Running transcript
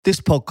This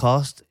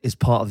podcast is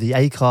part of the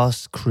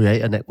Acast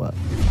Creator Network.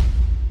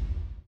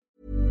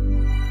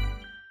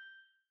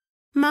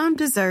 Mom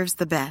deserves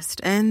the best,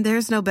 and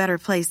there's no better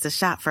place to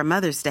shop for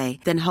Mother's Day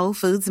than Whole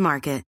Foods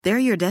Market. They're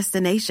your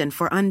destination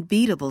for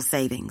unbeatable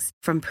savings,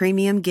 from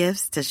premium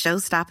gifts to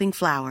show-stopping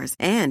flowers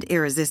and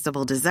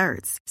irresistible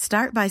desserts.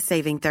 Start by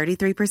saving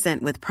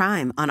 33% with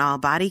Prime on all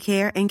body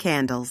care and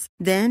candles.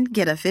 Then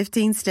get a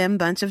 15-stem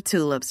bunch of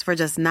tulips for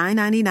just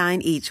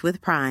 $9.99 each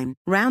with Prime.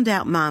 Round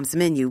out Mom's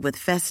menu with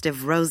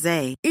festive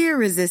rosé,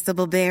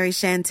 irresistible berry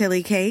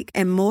chantilly cake,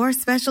 and more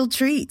special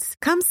treats.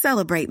 Come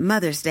celebrate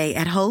Mother's Day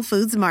at Whole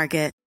Foods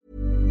Market.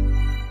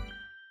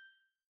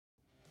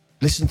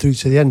 Listen through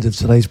to the end of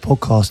today's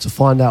podcast to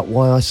find out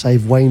why I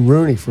saved Wayne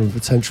Rooney from a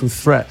potential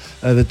threat.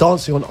 The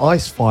Dancing on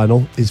Ice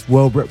final is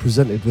well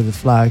represented with a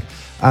flag,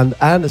 and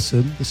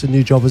Anderson gets a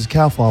new job as a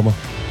cow farmer.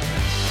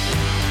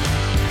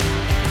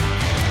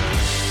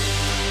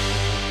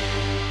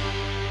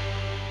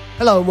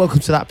 Hello and welcome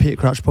to that Peter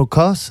Crouch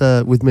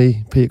podcast with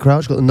me, Peter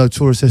Crouch. Got the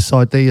notorious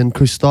SID and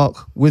Chris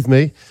Stark with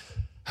me.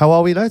 How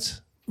are we,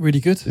 lads? Really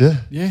good.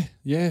 Yeah.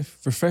 Yeah.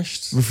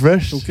 Refreshed.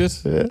 Refreshed? All good.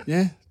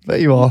 Yeah. Bet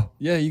you are.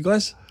 Yeah, you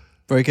guys?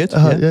 Very good.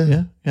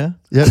 Yeah. Yeah.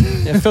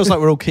 It feels like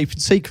we're all keeping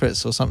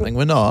secrets or something.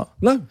 We're not.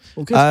 No,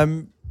 all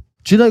good.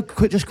 Do you know,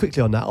 just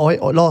quickly on that, I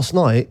last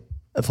night,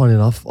 funny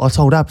enough, I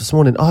told Ab this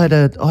morning,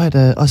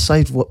 I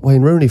saved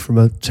Wayne Rooney from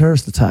a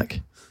terrorist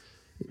attack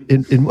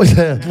in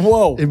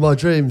my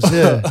dreams,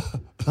 yeah.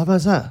 How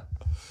bad's that?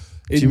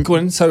 Go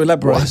on, so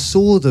elaborate. Well, I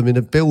saw them in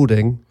a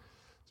building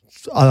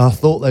and I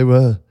thought they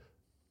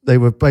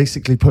were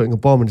basically putting a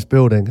bomb in this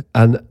building,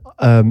 and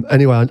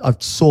anyway, I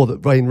saw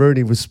that Wayne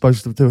Rooney was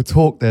supposed to do a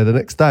talk there the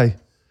next day.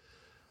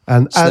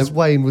 And so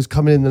Wayne was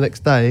coming in the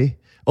next day,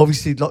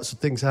 obviously lots of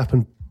things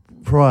happened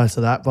prior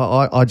to that,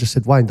 but I just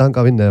said, Wayne, don't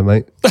go in there,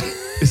 mate.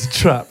 It's a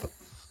trap.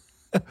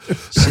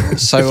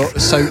 So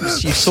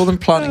you saw them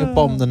planting a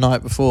bomb the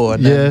night before,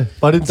 and then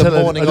I didn't the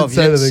tell morning you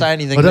didn't say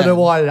anything. I don't know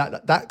why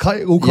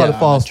that all kind of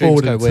fast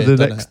forwarded to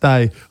the next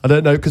day. I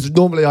don't know, because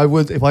normally I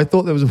would, if I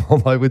thought there was a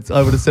bomb, I would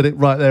have said it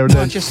right there and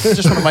then. I just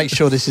want to make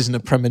sure this isn't a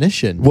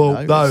premonition.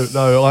 Well,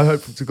 no, I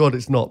hope to God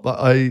it's not.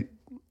 But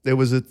there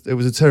was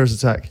a terrorist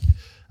attack,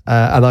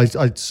 and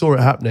I saw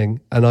it happening,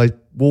 and I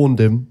warned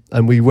him,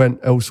 and we went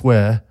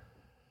elsewhere,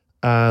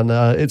 and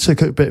it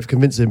took a bit of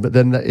convincing, but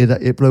then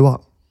it blew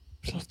up.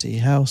 Bloody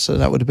hell! So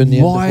that would have been the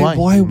end of Wayne.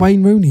 Why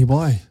Wayne Rooney?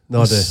 Why?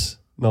 No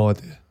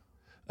idea.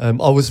 I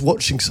was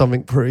watching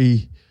something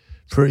pretty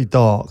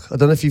dark. I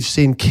don't know if you've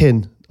seen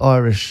Kin,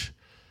 Irish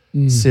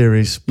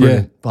series.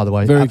 Brilliant, by the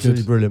way. Very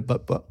absolutely good. Brilliant.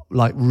 But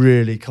like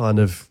really kind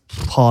of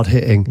hard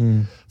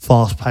hitting,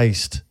 fast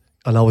paced.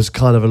 And I was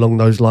kind of along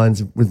those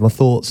lines with my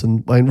thoughts,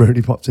 and Wayne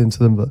Rooney popped into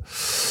them, but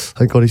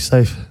thank God he's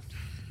safe.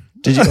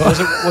 Did you?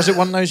 Was it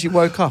one of those you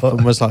woke up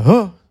and was like,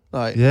 huh?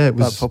 Like, yeah, it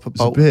was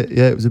a bit.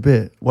 Yeah, it was a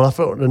bit. Well, I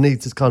felt the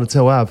need to kind of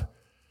tell Ab.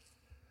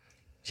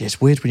 Yeah,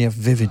 it's weird when you have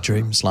vivid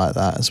dreams like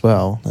that as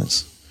well.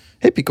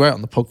 It'd be great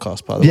on the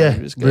podcast, by the way. Yeah,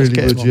 really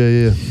good.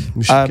 Yeah.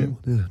 We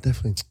should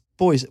definitely.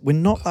 Boys, we're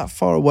not that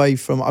far away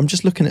from. I'm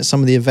just looking at some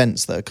of the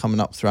events that are coming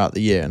up throughout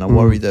the year, and I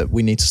worry that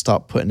we need to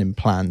start putting in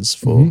plans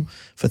for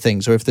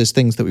things, or if there's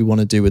things that we want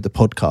to do with the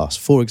podcast.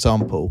 For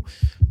example,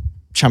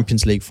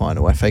 Champions League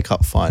final, FA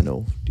Cup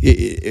final.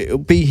 It'll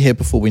be here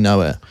before we know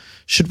it.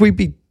 Should we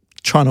be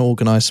trying to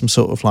organise some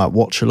sort of like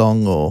watch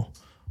along or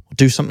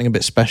do something a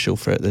bit special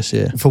for it this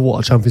year? For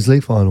what, a Champions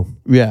League final?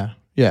 Yeah.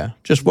 I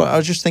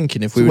was just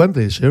thinking if we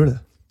Wembley this year, isn't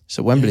it? It's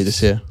at Wembley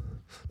this year.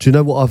 Do you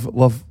know what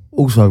I've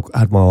also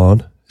had my eye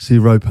on? It's the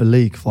Europa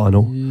League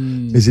final.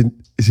 Is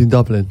in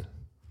Dublin.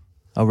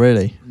 Oh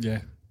really? Yeah.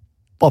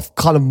 I've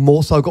kind of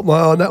more so got my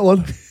eye on that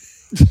one.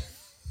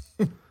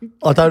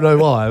 I don't know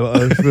why.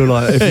 But I feel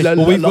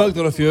like we've worked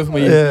on a few of them.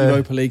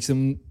 Europa Leagues,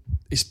 and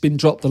it's been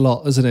dropped a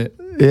lot, hasn't it?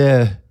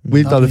 Yeah,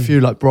 we've done a few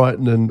like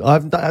Brighton, and we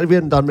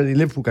haven't done many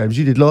Liverpool games.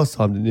 You did last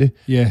time, didn't you?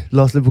 Yeah,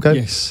 last Liverpool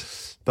game.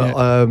 Yes,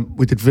 but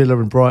we did Villa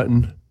and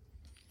Brighton.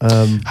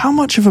 How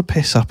much of a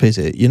piss up is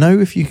it? You know,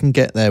 if you can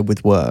get there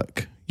with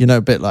work, you know,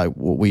 a bit like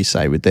what we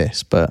say with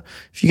this. But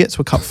if you get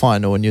to a cup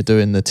final and you're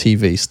doing the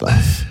TV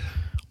stuff,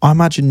 I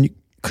imagine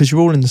because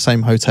you're all in the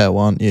same hotel,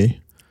 aren't you?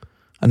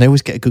 And they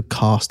always get a good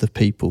cast of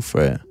people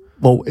for it.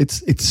 Well,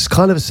 it's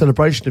kind of a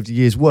celebration of the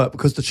year's work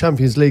because the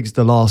Champions League's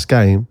the last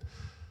game.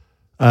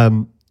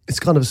 It's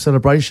kind of a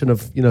celebration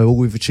of, you know, all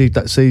we've achieved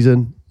that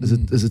season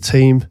as a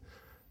team,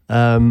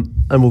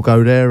 and we'll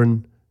go there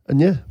and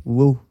yeah,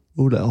 we'll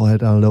let our hair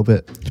down a little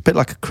bit. It's a bit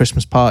like a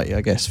Christmas party,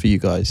 I guess, for you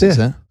guys, is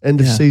it?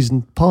 End of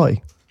season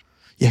party.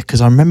 Yeah,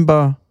 because I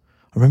remember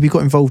you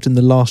got involved in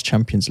the last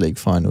Champions League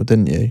final,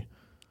 didn't you?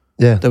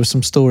 Yeah, there was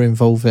some story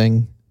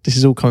involving. This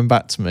is all coming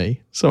back to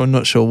me, so I'm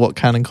not sure what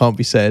can and can't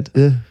be said.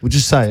 Yeah, we'll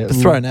just say it. But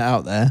throwing it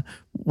out there,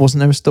 wasn't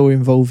there a story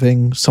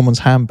involving someone's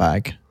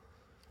handbag?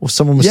 Or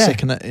someone was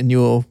sick in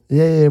your...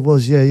 Yeah, it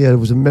was. Yeah. It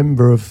was a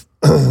member of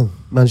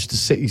Manchester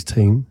City's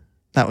team.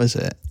 That was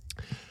it.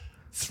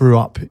 Threw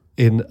up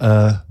in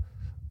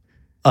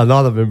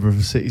another member of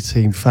the City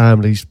team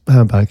family's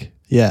handbag.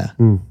 Yeah.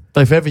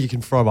 If ever you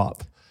can throw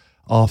up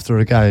after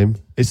a game,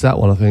 It's that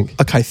one, I think.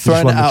 Okay,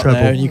 throwing it out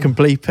there, and you can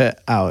bleep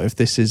it out if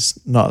this is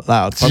not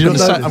allowed. I'm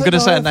going to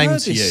say a name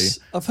to you.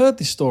 I've heard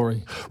this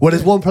story. Well,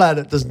 there's one player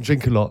that doesn't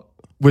drink a lot,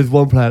 with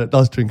one player that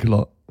does drink a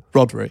lot.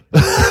 Rodri.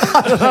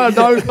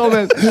 No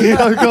comment.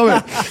 No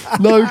comment.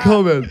 No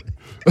comment.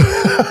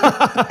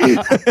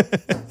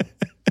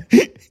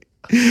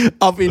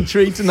 I'll be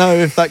intrigued to know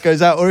if that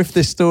goes out or if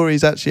this story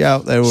is actually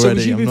out there already. So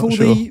was you I'm with not all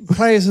sure. the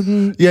players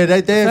and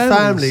their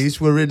families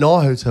were in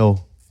our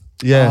hotel.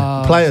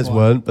 Yeah, players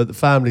weren't, but the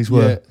families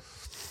were.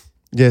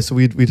 Yeah, so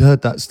we'd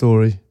heard that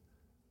story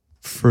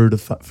through the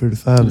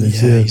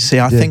families. Yeah, you see,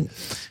 I think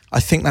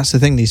that's the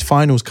thing. These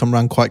finals come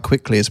around quite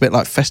quickly. It's a bit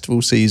like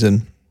festival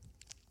season.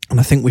 And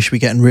I think we should be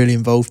getting really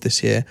involved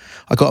this year.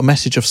 I got a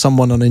message of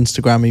someone on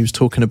Instagram. He was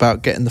talking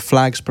about getting the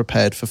flags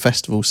prepared for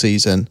festival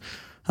season.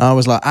 And I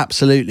was like,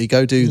 absolutely,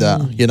 go do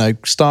that. You know,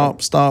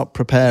 start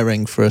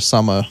preparing for a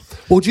summer.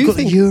 Well, do you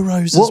think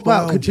Euros? What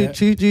about?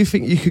 Do you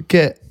think you could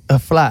get a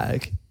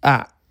flag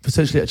at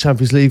potentially a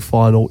Champions League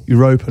final,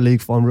 Europa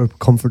League final, Europa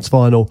Conference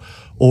final,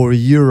 or a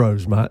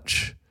Euros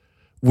match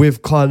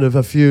with kind of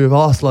a few of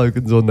our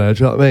slogans on there?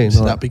 Do you know what I mean?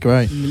 That'd be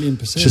great.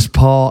 1,000,000%. Just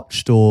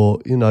parched, or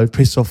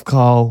piss off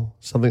Carl,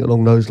 something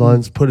along those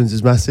lines. Puddings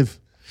is massive.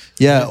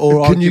 Yeah,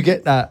 or can you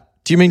get that?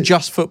 Do you mean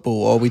just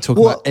football, or are we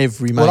talking about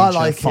every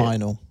major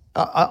final?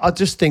 I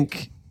just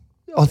think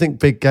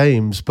big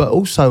games, but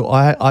also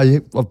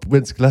I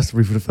went to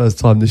Glastonbury for the first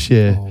time this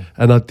year,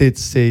 and I did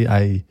see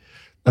a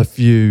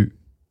few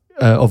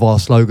of our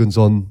slogans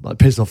on, like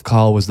piss off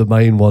Carl was the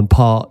main one,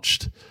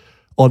 parched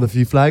on a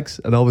few flags,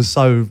 and I was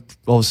so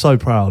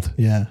proud.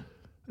 Yeah,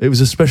 it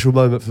was a special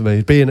moment for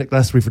me being at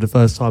Glastonbury for the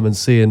first time and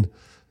seeing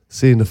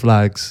the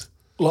flags.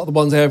 Like the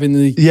ones they have in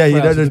the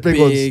those big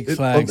ones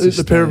flags in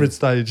the pyramid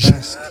stage.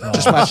 Just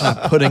imagine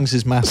Puddings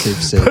is massive,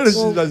 Sid,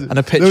 and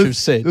a picture of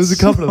Sid. There was a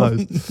couple of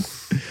those.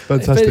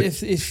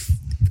 Fantastic. If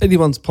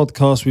anyone's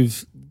podcast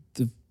with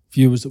the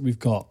viewers that we've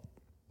got,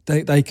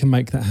 they can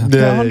make that happen.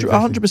 Yeah,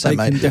 100%,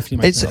 mate. Can definitely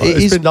make that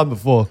happen. It's been done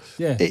before.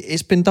 Yeah,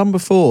 it's been done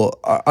before.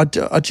 I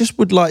just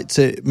would like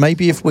to,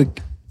 maybe if we,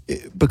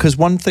 because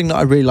one thing that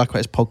I really like about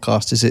this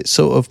podcast is it's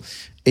sort of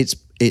it's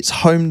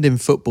homed in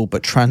football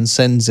but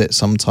transcends it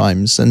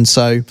sometimes. And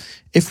so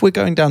if we're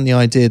going down the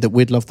idea that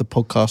we'd love the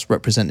podcast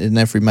represented in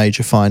every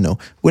major final,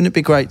 wouldn't it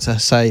be great to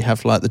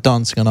have like the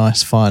Dancing on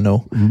Ice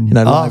final,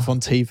 live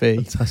on TV?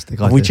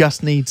 Fantastic idea. We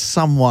just need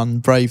someone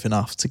brave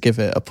enough to give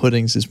it a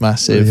Puddings is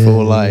massive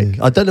or like...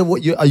 I don't know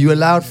are you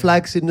allowed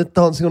flags in the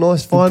Dancing on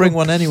Ice final? We'll bring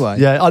one anyway.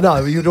 Yeah, I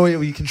know. You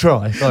can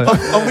try.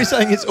 Are we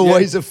saying it's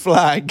always a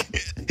flag?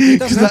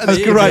 Because that's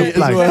great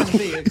as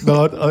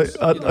well.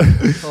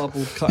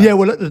 Yeah,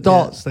 well at the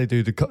darts they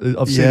do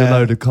I've seen a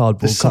load of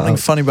cardboard. There's something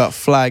funny about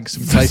flags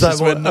in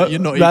places where you're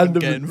not even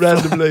getting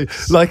randomly,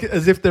 like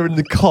as if they're in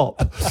the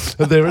COP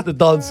and they're at the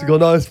Dancing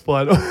on Ice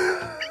final.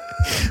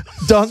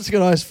 Dancing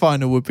on Ice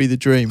final would be the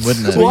dream,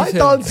 wouldn't it? Why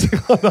Dancing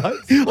on Ice?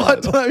 I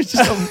don't know. It's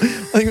just I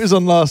think it was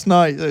on last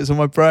night. It was on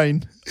my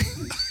brain.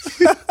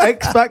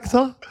 X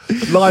Factor,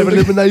 live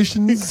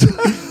eliminations.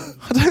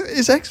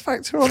 Is X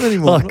Factor on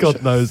anymore?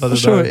 God knows. I don't know.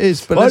 Sure it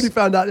is. But I only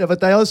found out the other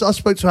day. I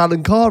spoke to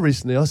Alan Carr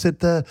recently. I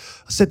said,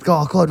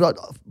 "Oh God, I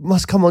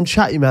must come on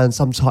Chatty Man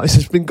sometimes."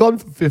 It's been gone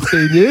for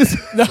 15 years.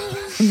 No,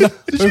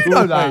 did you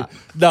know that?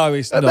 No,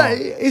 it's not.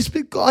 It's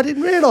been. I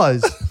didn't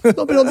realise. It's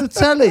not been on the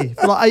telly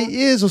for like 8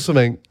 years or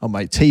something. Oh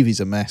mate, TV's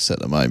a mess at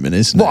the moment,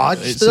 isn't it? Well, I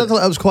thought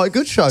that was quite a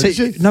good show.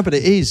 No, but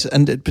it is,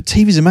 but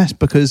TV's a mess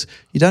because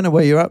you don't know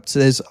where you're up to.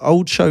 There's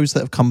old shows that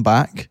have come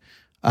back.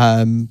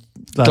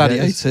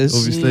 Gladiators,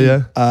 obviously,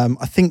 yeah.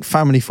 I think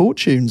Family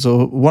Fortunes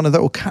or one of the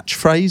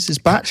Catchphrase is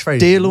back.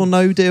 Deal or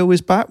No Deal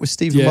is back with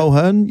Stephen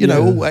Mulhern.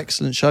 All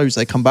excellent shows.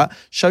 They come back.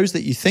 Shows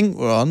that you think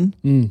were on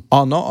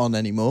are not on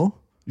anymore.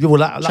 Yeah, well,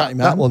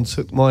 that one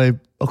took I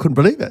couldn't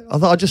believe it.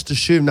 I just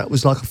assumed that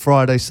was like a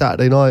Friday,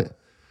 Saturday night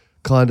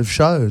kind of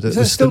show. That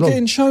is still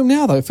getting shown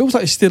now though? It feels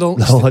like it's still on.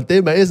 No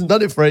idea, mate. He hasn't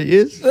done it for 8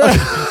 years.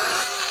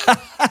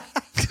 I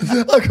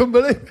couldn't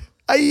believe it.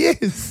 8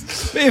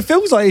 years. But it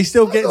feels like he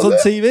still gets on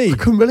TV. I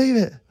couldn't believe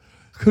it.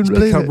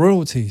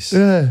 Royalties.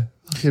 Yeah.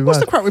 What's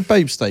the crack with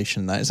Babe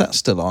Station though? Is that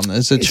still on?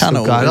 As a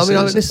channel?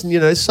 Listen,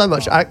 there's so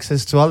much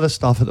access to other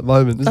stuff at the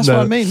moment. That's what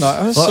I mean. Like,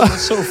 I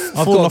sort of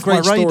I've fallen got off a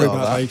great my radar story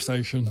about Babe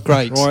Station.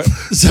 Great. Right.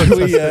 So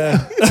we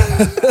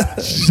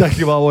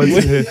exactly what I wanted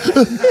to hear.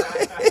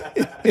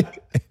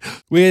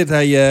 We had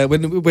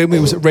when we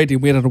was at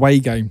Reading, we had an away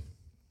game,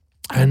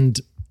 and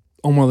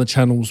on one of the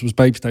channels was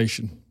Babe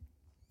Station.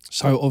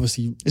 So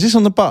obviously, is this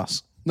on the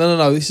bus?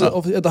 No. This is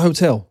obviously at the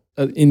hotel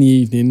in the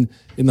evening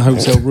in the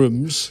hotel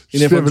rooms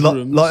in everyone's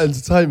rooms. Light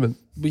entertainment.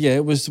 But yeah,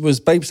 it was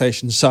Babe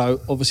Station.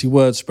 So obviously,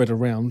 word spread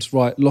around.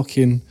 Right, lock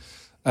in,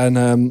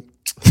 and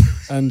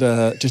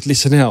just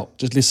listen out,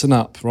 just listen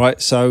up.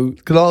 Right. So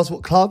can I ask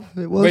what club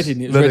it was?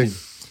 Reading. It was Reading.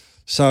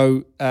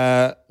 So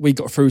we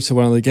got through to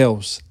one of the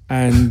girls.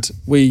 And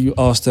we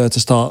asked her to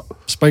start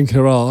spanking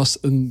her ass.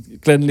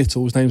 And Glenn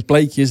Little's name's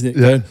Blakey, isn't it?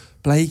 Yeah.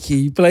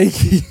 Blakey. Did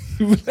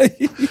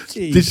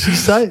she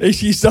say it? And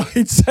she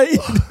started saying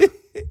it.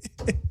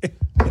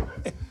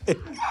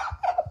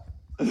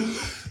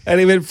 And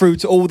it went through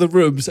to all the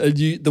rooms, and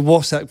the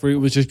WhatsApp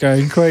group was just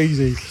going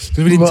crazy because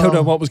we didn't tell no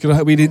one what was going to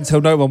happen. We didn't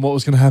tell no one what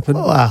was going to happen.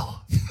 Oh,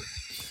 wow,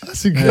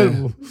 that's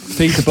incredible.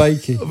 Feed to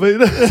Blakey. I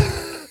mean,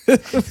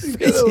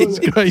 It's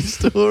a great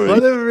story. I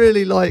never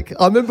really I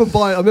remember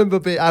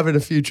having a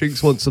few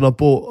drinks once, and I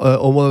bought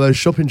on one of those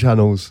shopping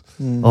channels.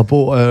 I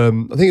bought I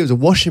think it was a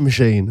washing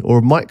machine or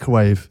a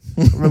microwave.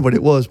 I don't remember what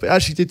it was, but it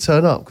actually did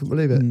turn up. Couldn't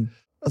believe it.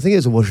 I think it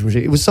was a washing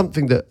machine. It was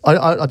something that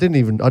I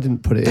didn't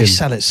put it in. They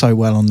sell it so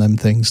well on them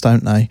things,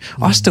 don't they?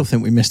 I still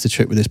think we missed a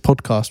trick with this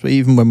podcast, but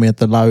even when we had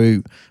the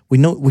low, we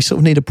sort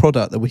of need a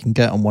product that we can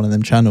get on one of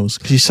them channels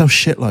because you sell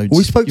shitloads.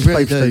 We spoke You to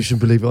really Babe do. Station,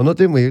 believe it or not,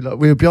 didn't we? Like,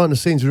 we were behind the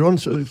scenes. We were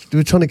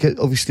trying to get,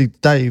 obviously,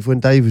 Dave, when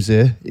Dave was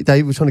here.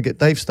 Dave was trying to get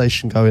Dave's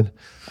station going.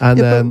 And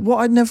Yeah, but what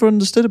I never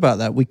understood about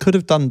that, we could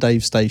have done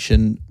Dave's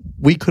station.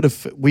 We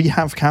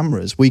have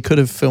cameras. We could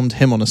have filmed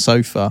him on a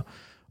sofa.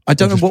 I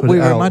don't know just what put we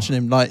it were out.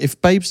 imagining. Like,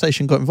 if Babe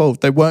Station got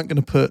involved, they weren't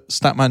going to put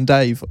Statman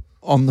Dave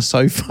on the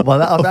sofa. well,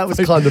 that was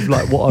kind of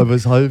like what I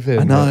was hoping.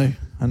 I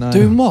know.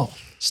 Doing what?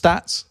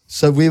 Stats.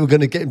 So we were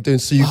going to get him doing.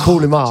 So you call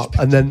him up,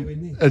 and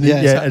then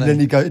exactly. and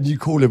then you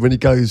call him when he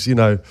goes.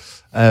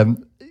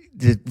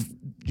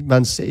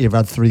 Man City have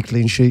had 3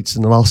 clean sheets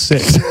in the last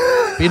 6.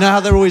 But you know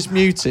how they're always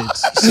muted?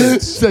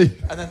 So-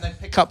 And then they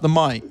pick up the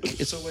mic.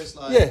 It's always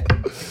like...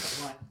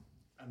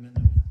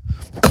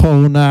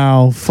 Call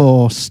now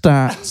for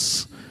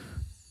stats.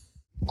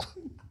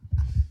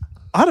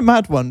 I had a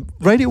mad one.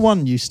 Radio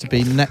 1 used to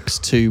be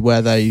next to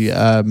where they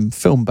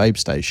film Babe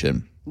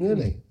Station.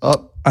 Really?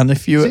 And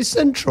if you... Is it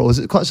central? Is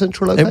it quite a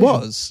central location? It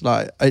was.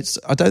 I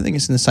don't think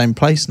it's in the same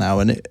place now.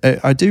 And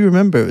I do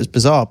remember it was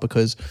bizarre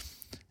because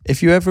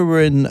if you ever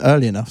were in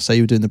early enough, say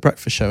you were doing the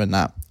breakfast show and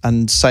that,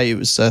 and say it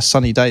was a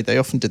sunny day, they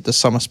often did the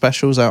summer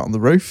specials out on the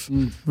roof.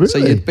 Really? So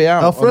you'd be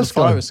out Al on the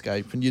fresco? fire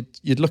escape and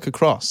you'd look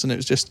across and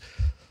it's just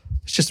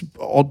an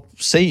odd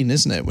scene,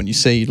 isn't it? When you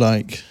see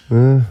that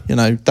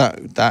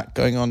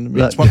going on. I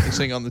mean, it's one thing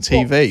seeing it on the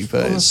TV,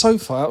 but On a it's,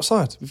 sofa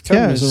outside with yeah,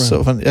 cameras it's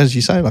around. sort of, as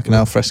you say, like an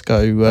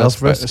alfresco.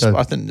 Alfresco.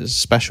 I think there's a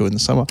special in the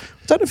summer.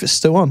 I don't know if it's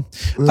still on.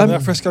 Al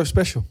fresco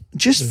special.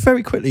 Just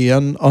very quickly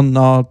on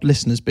our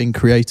listeners being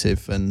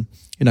creative, and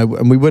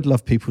and we would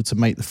love people to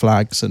make the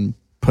flags and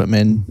put them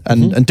in,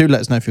 and do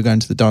let us know if you're going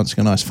to the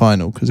Dancing on Ice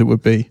final, because it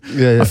would be.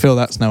 Yeah. I feel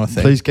that's now a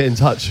thing. Please get in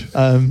touch.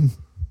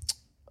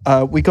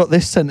 We got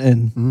this sent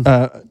in.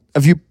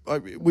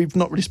 We've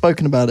not really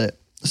spoken about it.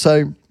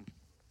 So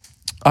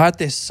I had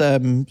this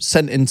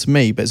sent in to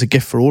me, but it's a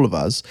gift for all of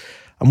us.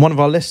 And one of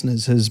our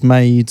listeners has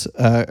made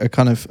a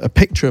kind of a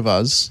picture of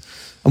us,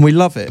 and we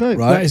love it. Great.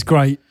 Right? That is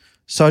great.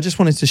 So I just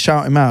wanted to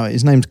shout him out.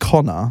 His name's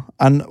Connor,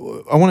 and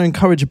I want to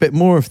encourage a bit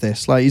more of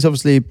this. Like, he's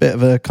obviously a bit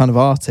of a kind of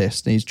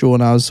artist, and he's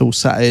drawn us all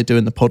sat here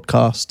doing the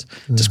podcast.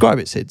 Describe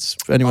it,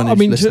 Sids, for anyone who's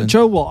listening.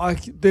 Joe,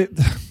 what?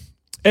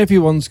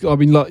 Everyone's. I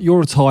mean, like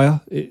your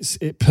attire,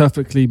 it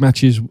perfectly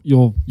matches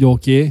your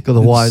gear. Got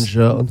the Hawaiian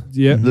shirt on.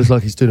 Yeah, Looks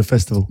like he's doing a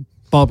festival.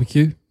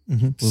 barbecue.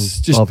 It's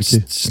just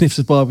Barbecue. sniffs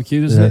of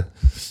barbecue, doesn't it?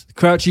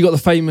 Crouch, you got the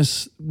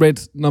famous red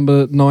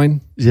number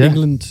 9. Yeah.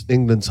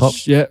 England top.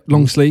 Yeah,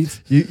 long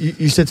sleeve.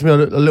 You said to me a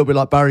little bit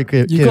like Barry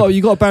Gibb.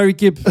 You got a Barry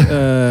Gibb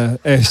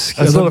esque.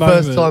 That's not the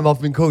first time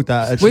I've been called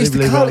that.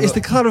 Actually, Well, it's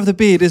the colour of the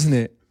beard, isn't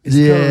it? It's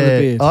yeah, the colour of the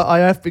beard. I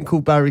have been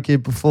called Barry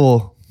Gibb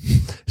before.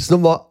 It's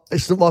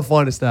not my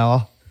finest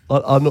hour.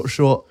 I'm not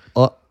sure.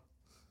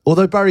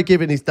 Although Barry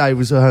Gibb in his day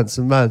was a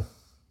handsome man.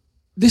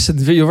 Listen,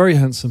 you're very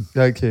handsome.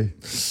 Thank you.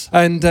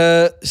 And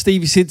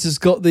Stevie Sids has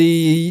got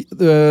the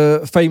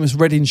famous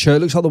Reading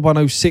shirt. Looks like the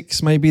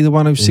 106, maybe the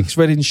 106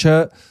 Reading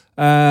shirt.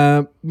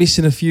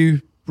 Missing a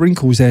few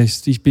wrinkles there.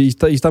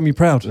 He's done me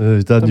proud.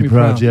 He's done you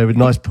proud, yeah, with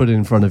nice pudding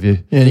in front of you.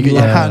 Yeah, and you get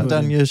your hand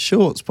pudding. down your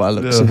shorts by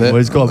the looks Yeah, of it.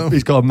 well,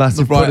 he's got a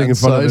massive The right pudding in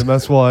front of hand him.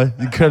 That's why.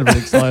 Incredibly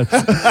excited.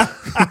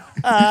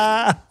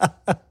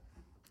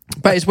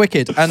 But it's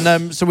wicked.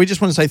 And so we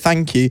just want to say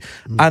thank you.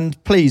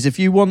 And please, if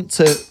you want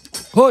to...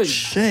 Hoi.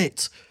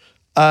 Shit.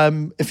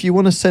 If you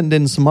want to send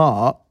in some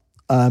art,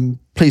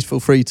 please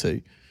feel free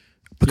to.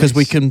 Because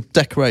we can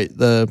decorate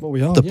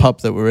the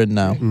pub that we're in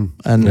now.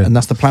 And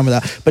that's the plan with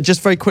that. But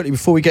just very quickly,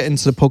 before we get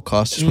into the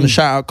podcast, just want to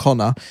shout out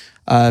Connor.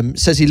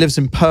 Says he lives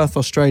in Perth,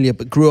 Australia,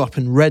 but grew up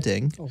in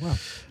Reading. Oh, wow.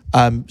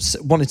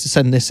 Wanted to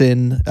send this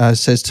in,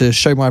 says to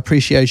show my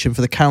appreciation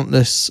for the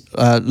countless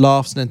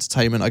laughs and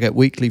entertainment I get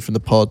weekly from the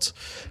pod.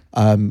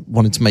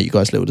 Wanted to make you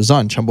guys a little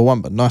design,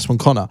 Chumbawamba. Nice one,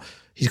 Connor.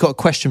 He's got a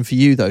question for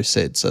you though,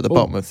 Sids, at the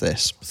bottom of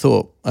this.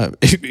 Thought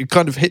it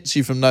kind of hits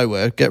you from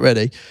nowhere. Get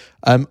ready.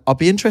 I'll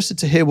be interested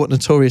to hear what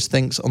Notorious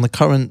thinks on the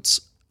current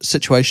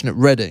situation at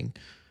Reading.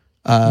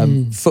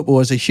 Football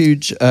has a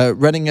huge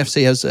Reading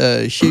FC has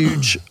a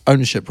huge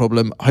ownership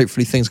problem.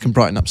 Hopefully things can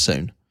brighten up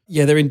soon.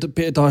 Yeah, they're in a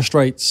bit of dire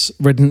straits,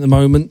 Reading at the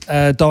moment.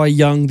 Di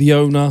Young, the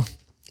owner,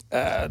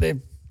 I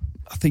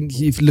think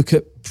if you look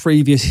at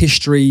previous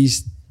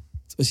histories,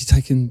 has he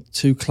taken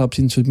 2 clubs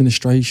into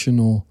administration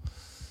or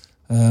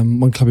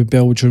 1 club in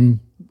Belgium?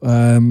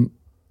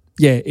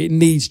 It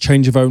needs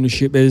change of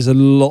ownership. There's a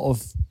lot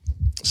of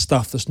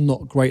stuff that's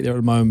not great there at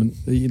the moment.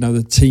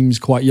 The team's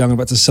quite young,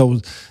 about to sell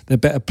their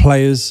better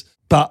players.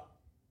 But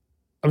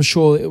I'm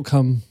sure it'll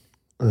come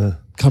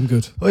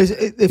good. Well,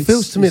 it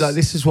feels to me like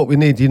this is what we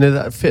need. You know,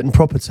 that fit and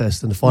proper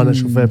test and the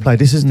financial fair play.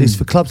 This is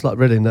for clubs like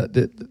Reading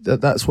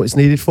that's what it's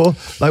needed for.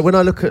 Like when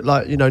I look at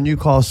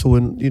Newcastle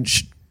and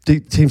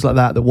teams like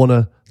that want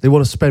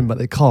to spend but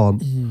they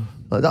can't.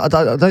 Like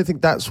I don't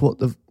think that's what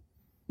the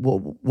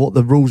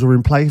rules are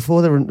in play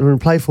for. They're in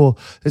play for.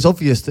 It's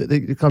obvious that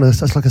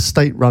that's like a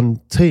state-run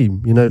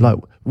team. You know, like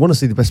we want to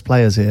see the best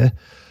players here.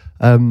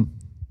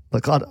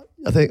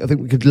 I think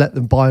we could let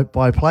them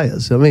buy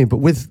players. You know what I mean, but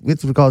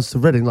with regards to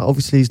Reading, like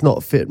obviously he's not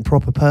a fit and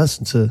proper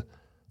person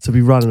to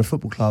be running a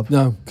football club.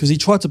 No, because he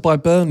tried to buy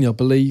Burnley, I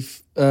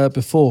believe,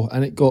 before,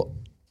 and it got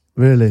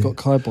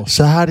kiboshed.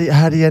 So how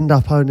do he end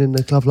up owning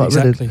a club like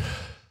Reading?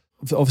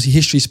 Obviously,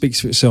 history speaks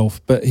for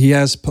itself, but he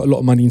has put a lot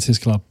of money into his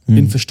club.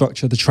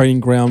 Infrastructure, the training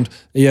ground.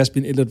 He has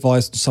been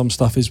ill-advised. Some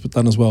stuff is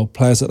done as well.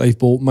 Players that they've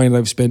bought, money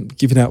they've spent,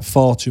 giving out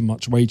far too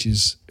much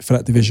wages for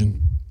that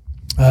division.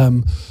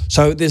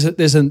 So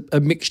there's a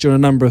mixture and a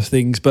number of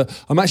things, but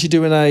I'm actually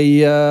doing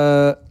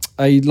a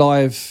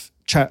live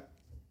chat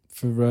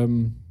for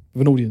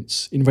with an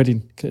audience in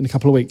Reading in a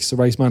couple of weeks to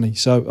raise money.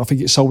 So I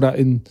think it's sold out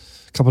in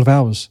a couple of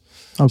hours.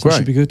 Oh, so great! It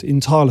should be good in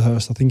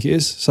Tylerhurst, I think it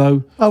is.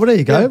 So well, there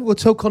you go. Yeah. We'll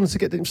tell Connor to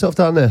get himself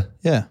down there.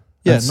 Yeah,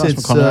 Nice one,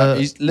 Connor.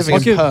 He's living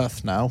in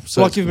Perth now,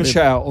 so I'll give him a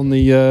shout out on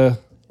the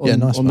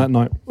on that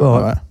night.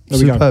 All right, there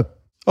we go.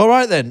 All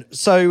right then.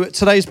 So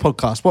today's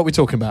podcast, what are we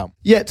talking about?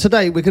 Yeah,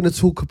 today we're going to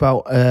talk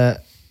about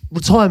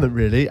retirement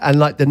really, and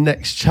like the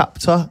next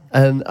chapter,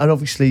 and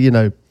obviously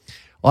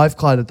I've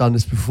kind of done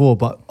this before,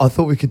 but I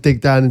thought we could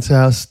dig down into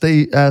how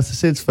the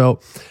Sids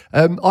felt.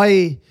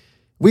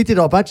 We did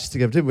our badges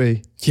together, didn't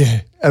we?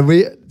 Yeah. And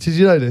did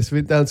you know this? We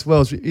went down to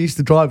Wales. He used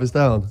to drive us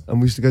down, and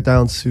we used to go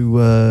down to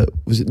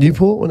was it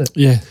Newport? Wasn't it?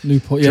 Yeah,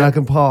 Newport. Yeah,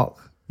 Dragon Park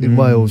in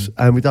Wales,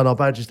 and we done our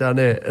badges down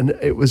there, and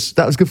that was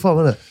good fun,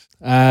 wasn't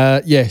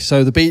it? Yeah.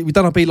 So we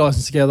done our B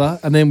license together,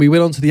 and then we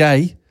went on to the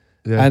A,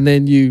 and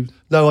then you.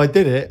 No, I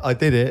did it,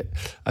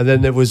 and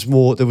then there was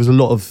more. There was a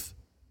lot of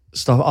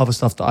other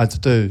stuff that I had to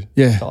do.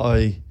 Yeah.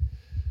 That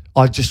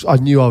I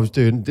knew I was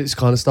doing this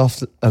kind of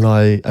stuff, and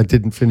I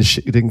didn't finish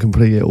it, didn't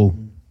complete it all.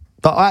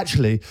 But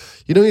actually,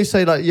 you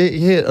say like you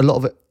hear a lot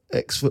of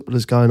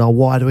ex-footballers going, "Oh,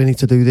 why do we need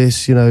to do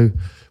this?"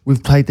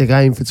 We've played the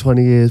game for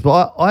 20 years,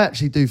 but I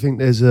actually do think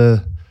it's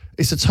a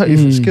totally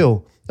different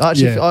skill.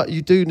 Actually,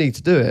 you do need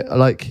to do it.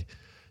 Like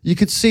you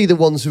could see the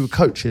ones who were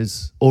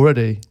coaches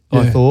already. Yeah.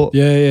 I thought,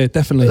 yeah,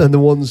 definitely, and the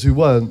ones who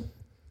weren't.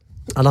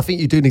 And I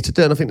think you do need to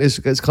do it. And I think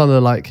it's kind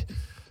of like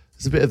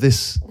there's a bit of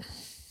this.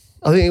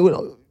 I think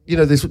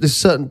there's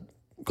certain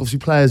obviously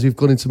players who've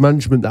gone into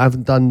management that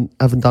haven't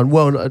done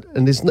well,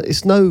 and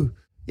it's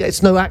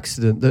no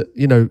accident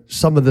that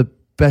some of the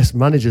best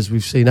managers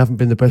we've seen haven't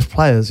been the best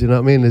players. You know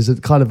what I mean? There's a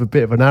kind of a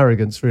bit of an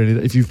arrogance really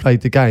that if you've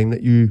played the game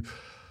that you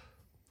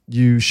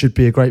should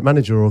be a great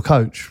manager or a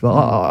coach. But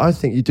I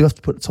think you do have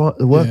to put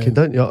the work in,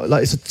 don't you?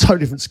 Like it's a totally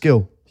different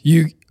skill.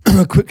 You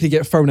quickly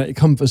get thrown out your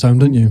comfort zone,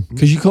 don't you?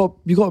 Because you got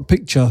a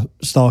picture,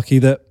 Starkey,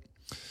 that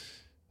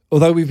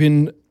although we've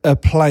been a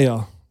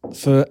player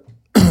for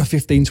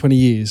 15, 20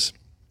 years,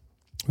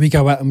 we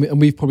go out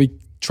and we've probably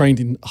trained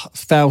in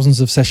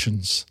thousands of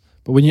sessions.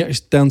 But when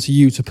it's down to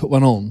you to put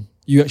one on,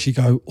 you actually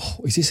go, "Oh,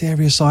 is this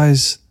area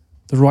size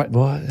the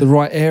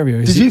right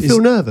area?" Did you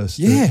feel nervous?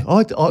 Yeah,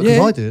 I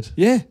did.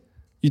 Yeah,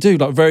 you do,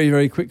 like very,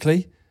 very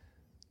quickly.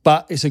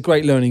 But it's a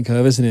great learning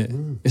curve, isn't it?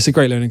 It's a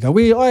great learning curve.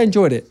 I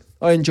enjoyed it.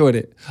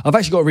 I've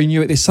actually got to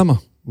renew it this summer.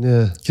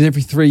 Yeah, because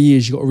every 3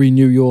 years you've got to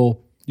renew your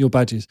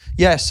badges.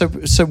 Yeah, so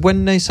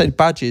when they say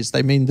badges,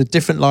 they mean the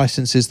different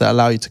licenses that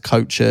allow you to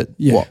coach at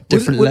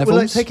different levels?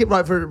 Well, take it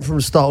right from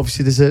the start.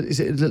 Obviously, is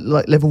it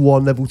like level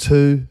 1, level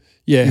 2?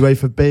 Yeah.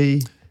 UEFA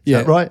B? Is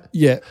that right?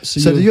 Yeah.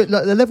 So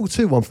the level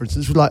 2 one, for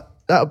instance,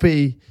 that would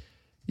be,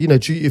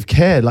 duty of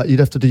care. Like you'd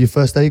have to do your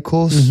first aid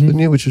course, wouldn't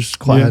you? Which was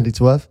quite handy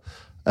to have.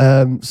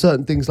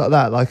 Certain things like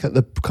that, like at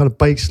the kind of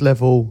base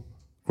level,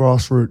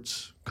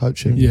 grassroots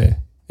coaching. Yeah.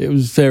 It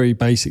was very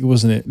basic,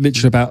 wasn't it?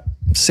 Literally about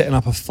setting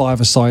up a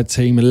 5-a-side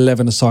team,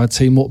 11-a-side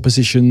team, what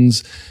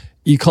positions.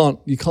 You can't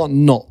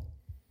not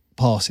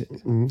pass it.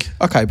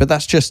 Okay, but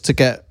that's just to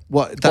get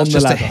that's on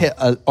just the to hit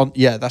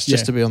that's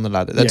just to be on the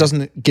ladder. That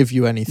doesn't give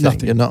you anything.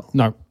 Nothing. You're not.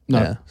 No.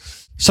 Yeah.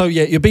 So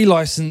your B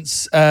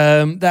license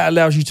that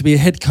allows you to be a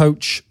head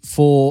coach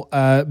for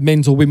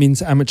men's or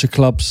women's amateur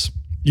clubs,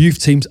 youth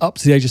teams up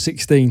to the age of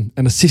 16,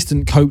 and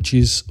assistant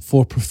coaches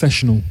for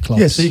professional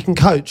clubs. Yeah, so you can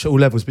coach at all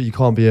levels, but you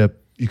couldn't be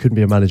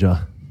a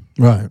manager,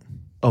 right,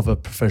 of a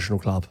professional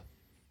club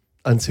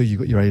until you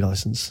got your A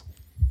license.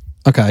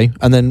 Okay,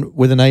 and then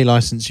with an A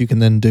license, you can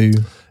then do...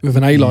 With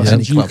an A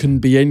license, you club. can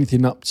be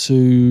anything up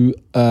to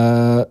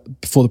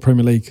before the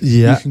Premier League.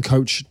 Yeah. You can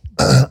coach.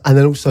 And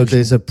then also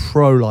there's a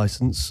pro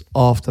license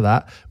after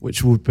that,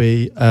 which would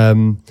be,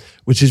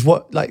 which is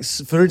what, like,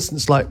 for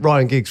instance, like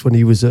Ryan Giggs, when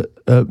he was at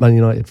Man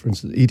United, for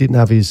instance, he didn't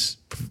have his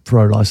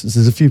pro license.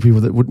 There's a few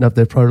people that wouldn't have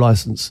their pro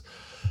license.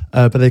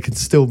 but they can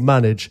still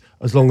manage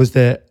as long as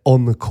they're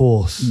on the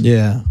course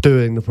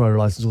doing the pro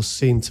license or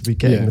seem to be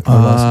getting the pro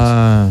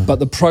license. But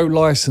the pro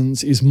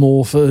license is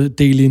more for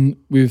dealing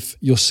with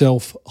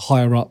yourself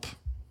higher up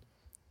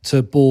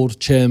to board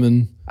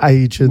chairman,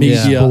 agents,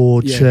 media,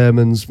 board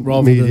chairmans,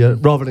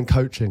 rather than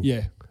coaching.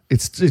 Yeah.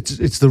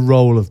 It's the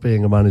role of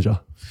being a manager.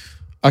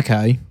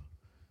 Okay.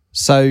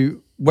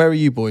 So where are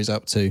you boys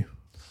up to?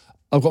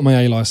 I've got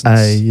my A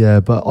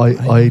license. But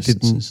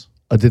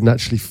I didn't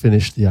actually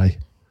finish the A.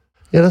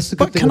 Yeah, that's the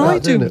good thing. But can I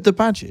do the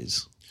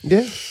badges?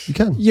 Yeah, you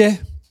can. Yeah.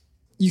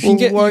 You can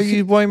get.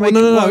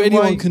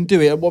 Anyone can do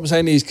it. What I'm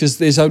saying is because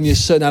there's only a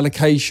certain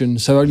allocation,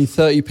 so only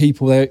 30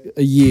 people there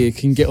a year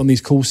can get on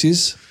these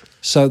courses.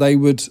 So they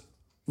would,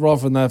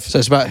 rather than have. So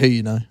it's about who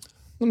you know.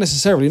 Not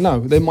necessarily. No,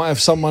 they might have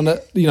someone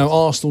at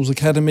Arsenal's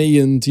academy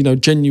and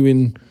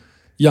genuine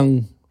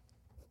young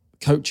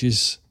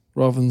coaches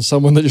rather than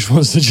someone that just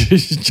wants to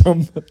just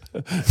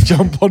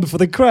jump on for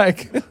the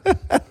crack.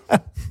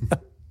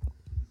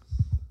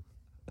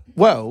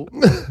 Well,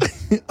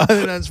 I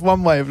think that's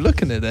one way of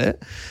looking at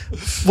it.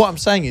 What I'm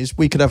saying is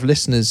we could have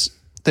listeners.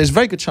 There's a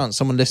very good chance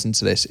someone listening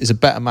to this is a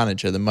better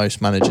manager than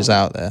most managers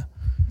out there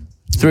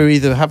through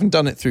either having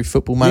done it through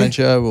Football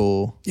Manager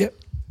or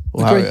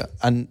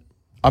and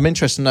I'm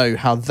interested to know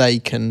how they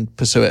can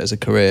pursue it as a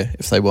career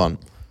if they want.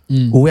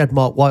 Well, we had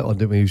Mark White on,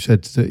 didn't we, who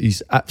said that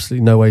he's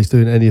absolutely no way he's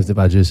doing any of the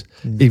badges,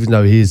 even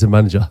though he is a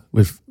manager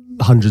with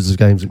hundreds of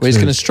games experience. Well, he's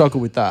going to struggle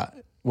with that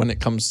when it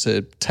comes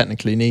to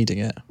technically needing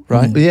it,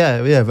 right?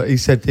 Yeah, but he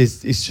said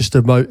it's just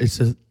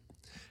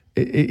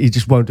he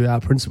just won't do it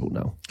out of principle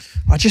now.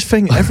 I just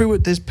think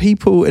there's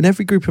people in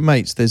every group of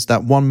mates, there's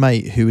that one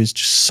mate who is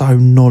just so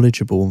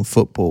knowledgeable on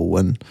football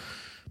and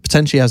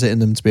potentially has it in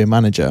them to be a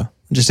manager.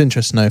 I'm just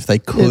interested to know if they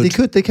could.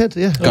 Yeah, they could,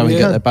 yeah. Go and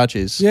get their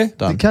badges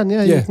done. They can,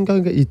 you can go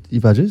and get your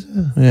badges.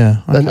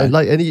 Yeah. Okay. And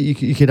like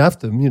you can have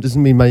them. It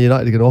doesn't mean Man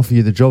United are going to offer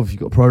you the job if you've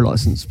got a pro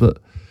license, but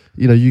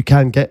you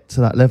can get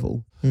to that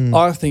level.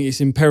 I think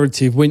it's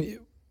imperative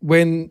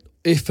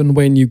if and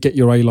when you get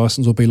your A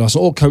license or B license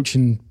or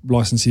coaching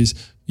licenses,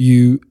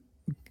 you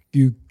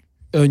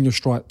earn your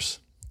stripes.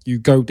 You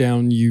go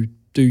down, you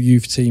do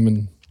youth team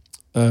and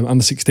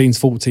under 16s,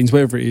 14s,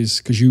 wherever it is,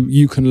 because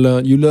you can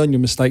learn your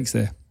mistakes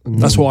there.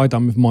 That's what I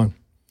done with mine.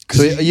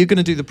 So are you going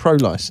to do the pro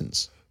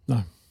license?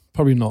 No,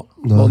 probably not.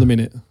 Not in the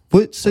minute.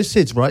 But so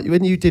Sid, right?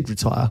 When you did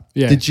retire,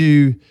 did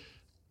you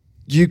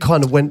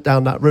kind of went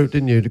down that route,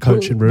 didn't you? The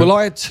coaching route. Well,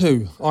 I had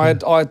two. I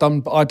done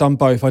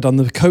both. I done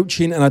the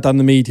coaching and I done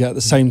the media at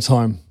the same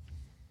time.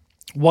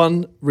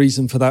 One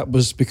reason for that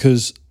was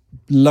because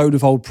a load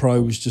of old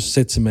pros just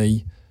said to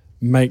me,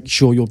 "Make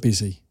sure you're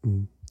busy."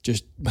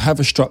 Just have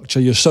a structure.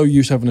 You're so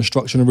used to having a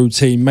structure and a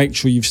routine. Make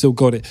sure you've still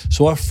got it.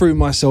 So I threw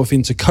myself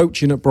into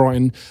coaching at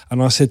Brighton,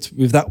 and I said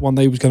with that one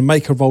they was going to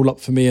make a roll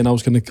up for me, and I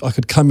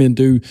could come in and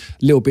do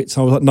little bits.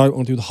 And I was like, no, I'm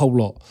going to do the whole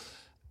lot.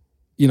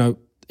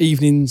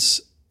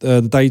 Evenings,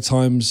 the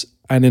daytimes,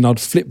 and then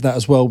I'd flip that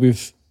as well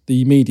with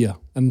the media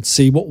and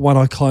see what one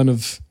I kind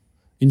of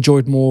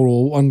enjoyed more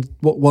or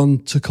what one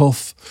took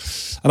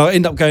off. And I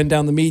end up going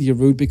down the media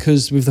route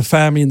because with the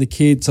family and the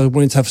kids, I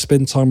wanted to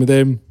spend time with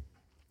them.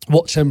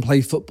 Watch them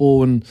play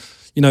football and,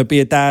 be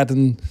a dad.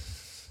 And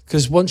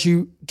because once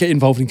you get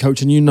involved in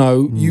coaching,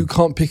 you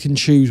can't pick and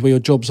choose where your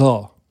jobs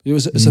are.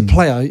 As a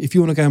player, if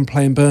you want to go and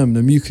play in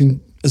Birmingham, you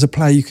can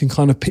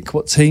kind of pick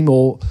what team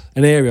or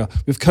an area.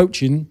 With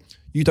coaching,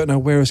 you don't know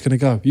where it's going to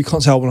go. You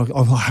can't say,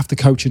 I have to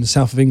coach in the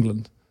south of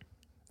England.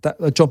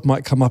 A job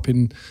might come up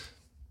in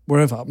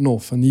wherever up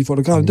north and you've got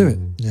to go and do it.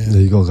 Yeah,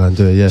 you got to go and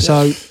do it, yeah.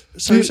 So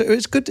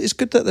it's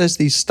good that there's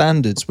these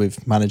standards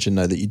with managing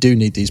though, that you do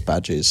need these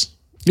badges.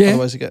 Yeah.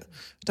 Otherwise, you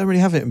don't really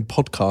have it in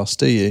podcasts,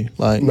 do you?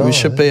 We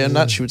should be, and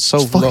actually would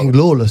solve it's fucking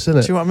lawless, isn't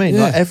it? Do you know what I mean?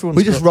 Yeah. Like everyone's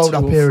we just rolled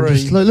up here and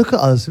just look at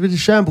us. We've been in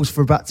shambles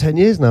for about 10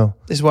 years now.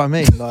 This is what I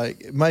mean.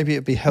 Maybe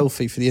it'd be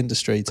healthy for the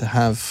industry to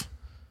have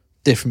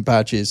different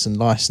badges and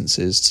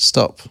licenses to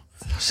stop.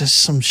 There's just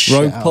some shit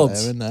rogue out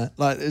pods, there, isn't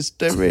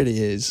there? There really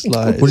is.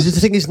 Well, the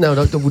thing is now,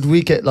 would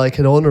we get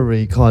an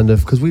honorary kind of?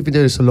 Because we've been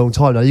doing this a long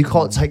time now. You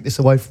can't take this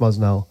away from us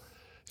now.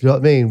 You know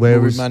what I mean?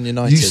 Whereas Man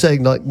United. you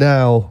saying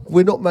now,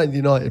 we're not Man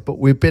United, but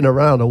we've been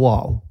around a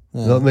while.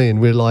 Yeah. You know what I mean?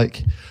 We're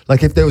like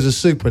if there was a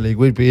Super League,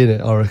 we'd be in it,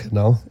 I reckon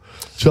now.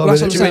 Do you know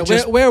what I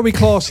mean? Where are we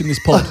classing this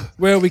pod?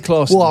 Where are we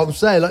classing? Well, I'm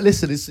saying,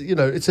 listen, it's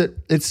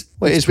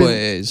what it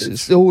is.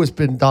 It's always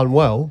been done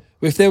well.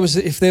 If there was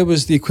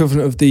the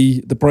equivalent of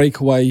the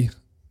breakaway,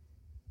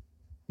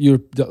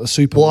 the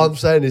Super. What I'm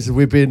saying is, if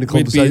we'd be in the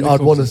conversation,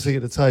 I'd want to sit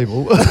at the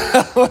table.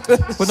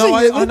 Well, no,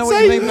 I know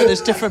what you mean, but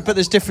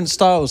there's different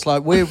styles.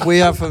 Like we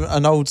have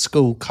an old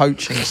school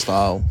coaching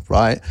style,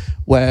 right,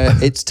 where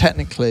it's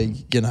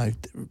technically a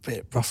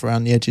bit rough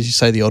around the edges. You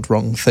say the odd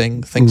wrong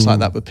thing, things like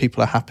that, but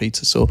people are happy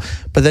to sort.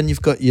 But then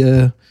you've got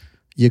your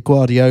your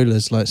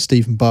Guardiola's like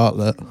Stephen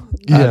Bartlett.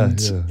 Yeah, And,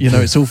 yeah. you know,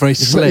 it's all very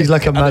slick. He's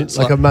like a and man, it's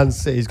like a Man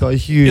City. He's got a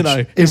huge, you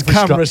know, his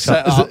camera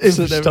infrastructure, set up.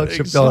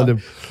 infrastructure behind him.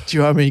 Do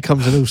you know what I mean? He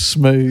comes in all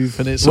smooth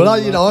and it's. Well,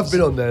 all I've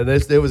been on there. And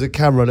there was a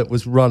camera that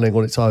was running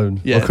on its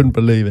own. Yeah. I couldn't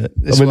believe it.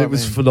 This I mean, is it what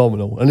was I mean.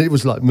 phenomenal, and it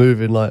was like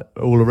moving like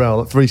all around,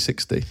 like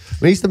 360. I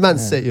mean, he's the Man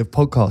City of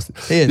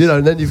podcasting. He is. You know,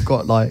 and then you've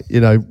got like,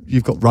 you know,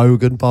 you've got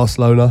Rogan,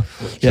 Barcelona.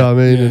 You know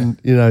what I mean? Yeah. And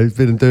you know, he's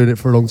been doing it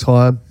for a long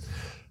time.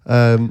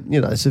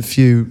 You know, it's a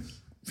few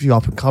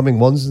up and coming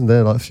ones, and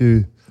there like a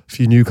few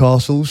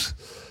Newcastles.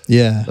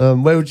 Yeah.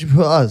 Where would you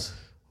put us?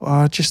 Well,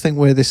 I just think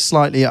we're this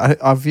slightly.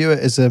 I view it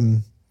as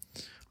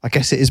I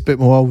guess it is a bit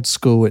more old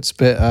school. It's a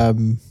bit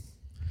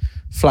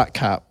flat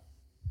cap.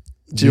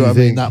 Do you know what I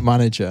mean? That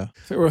manager. I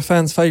think we're a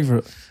fan's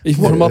favourite.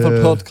 Even from other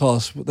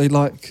podcasts, they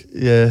like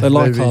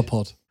maybe. our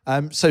pod.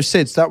 So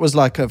Sids, that was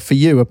like for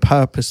you a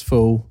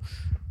purposeful.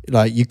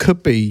 Like you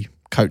could be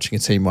coaching a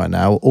team right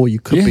now, or you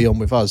could be on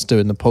with us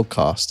doing the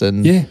podcast,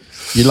 and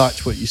you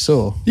liked what you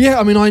saw. Yeah,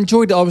 I mean, I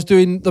enjoyed it. I was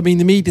doing, the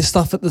media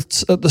stuff at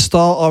the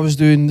start. I was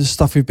doing the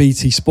stuff with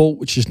BT Sport,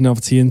 which is now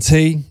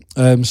TNT.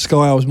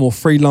 Sky, I was more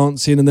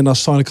freelancing, and then I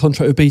signed a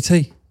contract with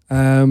BT.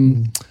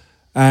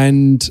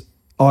 And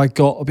I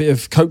got a bit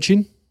of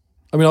coaching.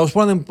 I mean, I was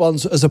one of them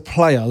ones as a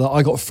player that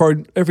I got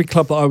thrown, every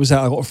club that I was at,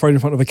 I got thrown in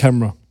front of a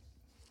camera.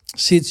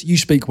 Sid, you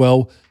speak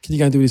well. Can you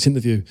go and do this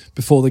interview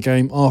before the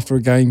game, after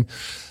a game?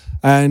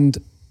 And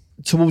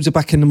towards the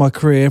back end of my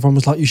career, everyone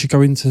was like, you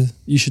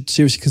should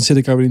seriously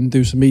consider going in and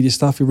do some media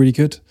stuff. You're really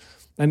good.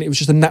 And it was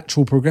just a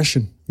natural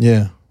progression.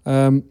 Yeah.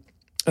 And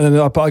then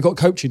but I got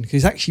coaching because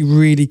he's actually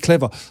really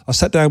clever. I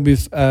sat down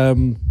with,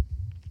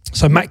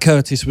 so Matt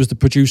Curtis was the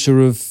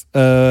producer of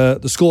the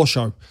Score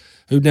Show,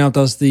 who now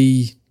does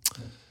the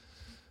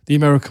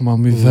American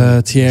one with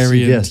Thierry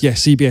CBS. and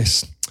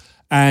CBS.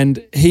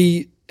 And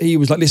he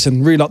was like,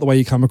 listen, really like the way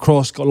you come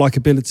across, got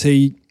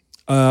likability.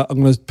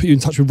 I'm going to put you in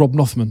touch with Rob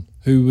Noffman,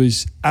 who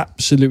is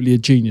absolutely a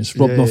genius.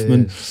 Rob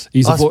Noffman.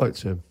 Yeah. I spoke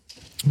to him.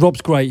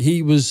 Rob's great.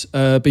 He was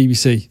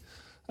BBC,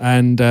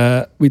 and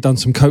we've done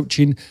some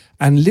coaching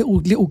and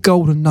little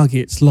golden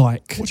nuggets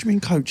like. What do you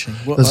mean coaching?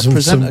 What, There's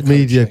like some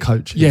media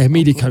coaching. Yeah,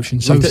 media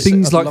coaching. So I'd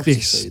things love like to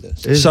this. see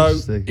this. So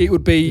Interesting. it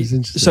would be, It's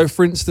interesting. so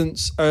for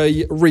instance,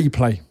 a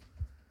replay.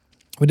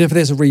 Whenever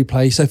there's a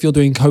replay, so if you're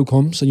doing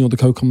co-coms and you're the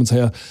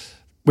co-commentator,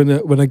 when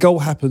a goal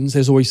happens,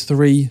 there's always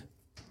 3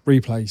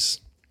 replays.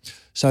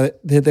 So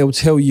they'll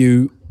tell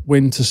you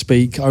when to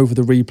speak over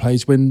the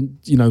replays, when,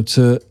 you know,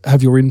 to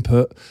have your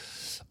input.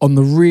 On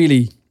the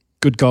really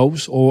good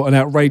goals or an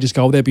outrageous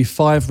goal, there'll be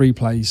 5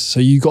 replays. So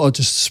you got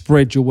to just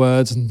spread your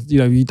words, and you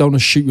know you don't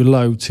want to shoot your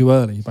load too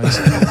early.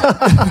 Basically,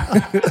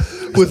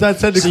 Was that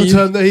technical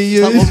term that he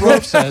Is that used? what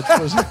Rob said?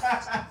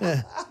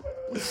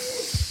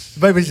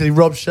 Basically,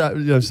 Rob sat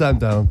him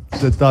down.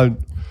 Said, don't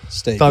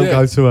Steve.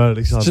 go too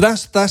early, son. so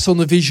that's on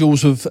the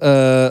visuals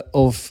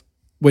of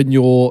when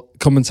you're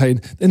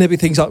commentating. Then there'll be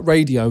things like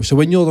radio. So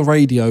when you're the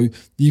radio,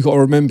 you got to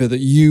remember that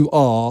you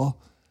are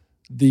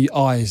the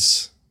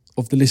eyes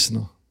of the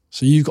listener.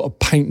 So you've got to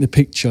paint the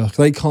picture.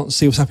 They can't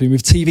see what's happening.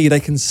 With TV,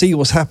 they can see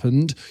what's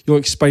happened. You're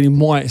explaining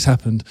why it's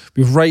happened.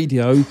 With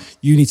radio,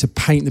 you need to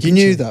paint the picture. You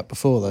knew that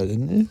before, though,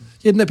 didn't you?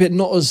 Yeah, no, but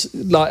not as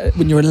like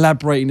when you're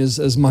elaborating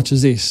as much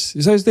as this.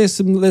 So there's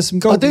some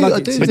golden nuggets. I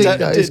do in think there.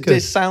 that is good.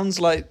 This sounds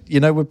like, you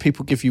know, when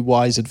people give you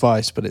wise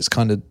advice, but it's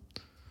kind of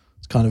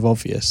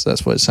obvious.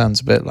 That's what it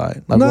sounds a bit like.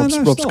 Like No, it's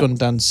Rob's not. gone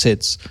down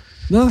Sid's.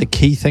 No. The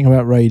key thing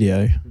about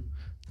radio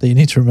that you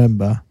need to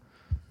remember.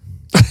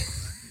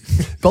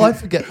 But I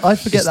forget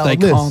is that they on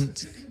this.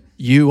 can't.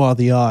 You are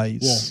the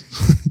eyes.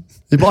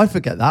 Yeah, but I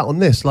forget that on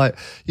this. Like,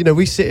 you know,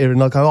 we sit here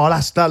and I go, oh,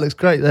 that looks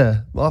great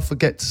there. But I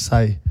forget to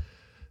say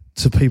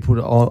to people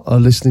that are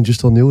listening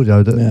just on the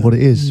audio that what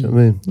it is. You know what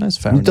I mean? That's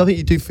fair I enough. think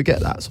you do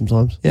forget that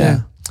sometimes.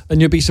 Yeah. And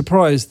you'll be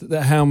surprised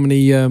that how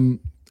many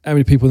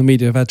people in the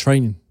media have had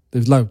training.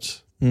 There's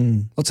loads.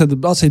 I'd say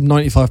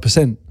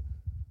 95%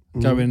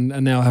 go in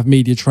and now have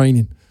media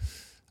training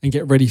and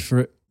get ready for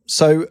it.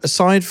 So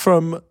aside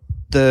from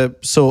the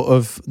sort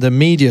of the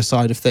media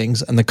side of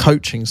things and the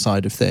coaching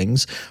side of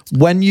things,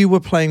 when you were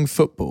playing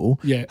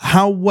football,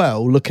 how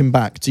well, looking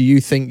back, do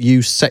you think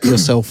you set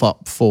yourself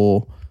up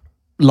for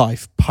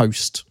life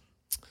post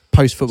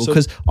football?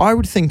 Because I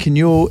would think in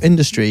your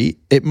industry,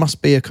 it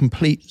must be a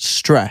complete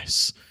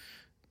stress.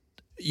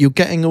 You're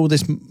getting all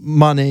this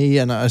money,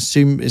 and I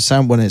assume it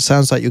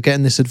sounds like you're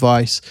getting this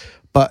advice,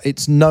 but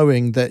it's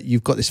knowing that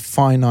you've got this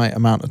finite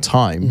amount of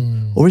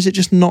time, or is it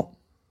just not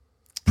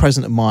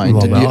present of mind,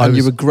 Well, and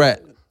you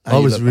regret? I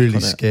was really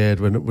scared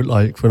when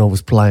I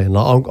was playing.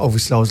 Like,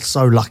 obviously, I was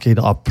so lucky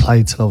that I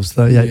played till I was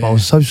 38, but I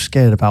was so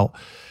scared about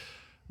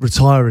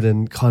retiring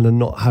and kind of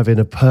not having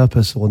a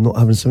purpose or not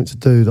having something to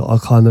do that I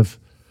kind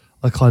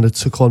of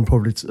took on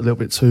probably a little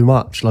bit too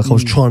much. Like I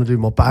was trying to do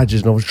my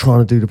badges and I was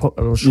trying to do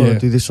I was trying to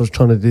do this, I was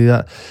trying to do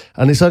that.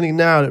 And it's only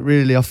now that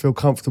really I feel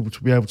comfortable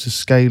to be able to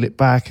scale it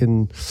back.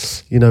 And,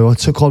 you know, I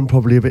took on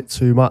probably a bit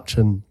too much,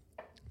 and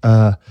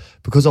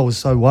because I was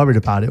so worried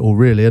about it all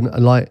really. And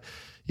like,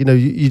 you know,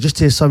 you just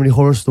hear so many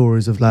horror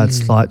stories of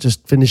lads like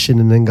just finishing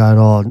and then going,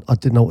 oh, I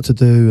didn't know what to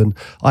do. And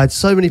I had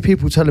so many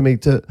people telling me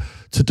to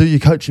do your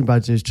coaching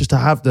badges, just to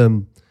have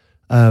them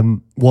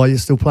while you're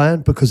still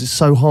playing, because it's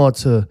so hard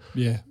to...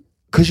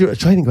 Because you're at a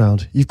training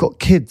ground, you've got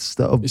kids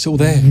that are it's all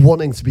there,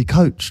 wanting to be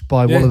coached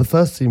by one of the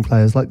first team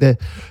players. Like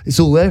it's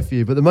all there for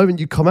you. But the moment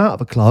you come out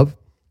of a club,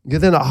 you're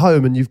then at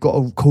home and you've got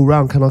to call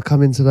round. Can I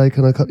come in today?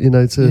 Can I,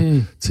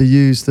 to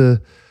use the,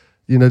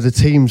 the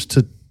teams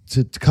to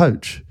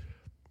coach,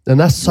 and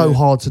that's so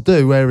hard to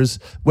do. Whereas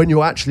when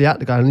you're actually at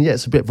the ground, and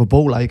it's a bit of a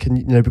ball ache,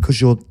 and because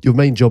your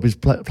main job is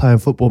playing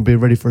football and being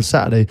ready for a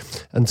Saturday,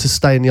 and to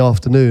stay in the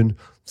afternoon,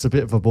 it's a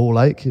bit of a ball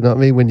ache. You know what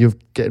I mean? When you're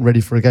getting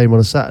ready for a game on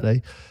a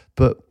Saturday,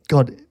 but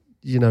God,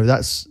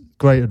 that's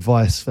great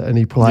advice for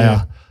any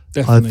player.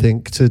 I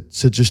think to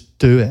just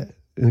do it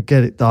and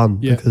get it done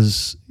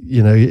because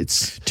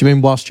it's. Do you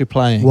mean whilst you're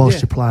playing?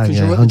 Whilst you're playing, because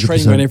you're at the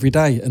training ground every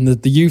day, and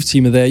the youth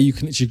team are there. You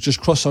can literally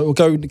just cross over or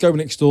go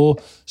next door,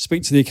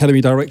 speak to the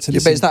academy director. Yeah,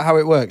 but is that how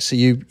it works? So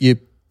you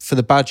for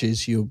the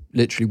badges, you're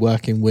literally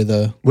working with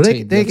a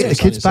team. They get the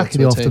kids back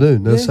in the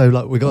afternoon. They'll say,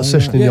 like, we got a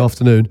session in the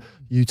afternoon.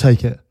 You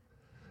take it,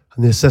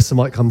 and the assessor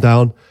might come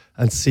down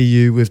and see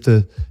you with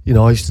the.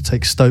 I used to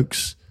take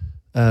Stokes.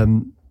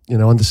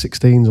 Under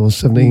 16s or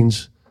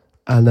 17s,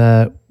 and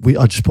I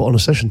just put on a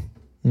session,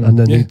 and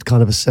then you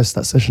kind of assess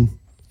that session.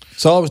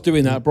 So I was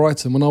doing that at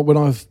Brighton when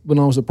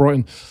I was at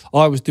Brighton.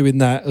 I was doing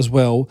that as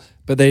well,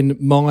 but then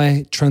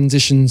my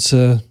transition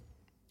to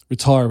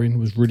retiring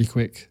was really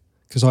quick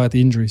because I had the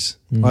injuries.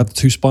 I had the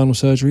 2 spinal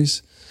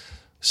surgeries,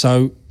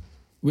 so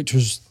which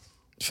was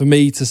for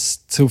me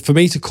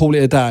to call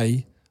it a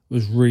day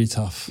was really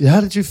tough. Yeah,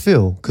 how did you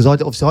feel? Because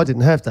I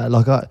didn't have that.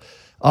 Like I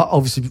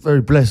obviously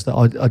very blessed that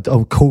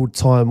I called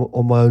time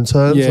on my own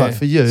terms. Yeah. Like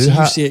for you,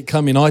 so you see it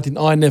coming.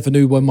 I never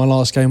knew when my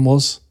last game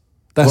was.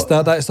 That's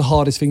the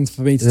hardest thing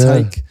for me to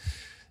take.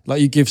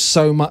 Like you give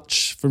so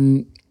much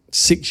from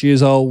 6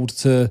 years old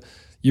to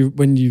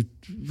when you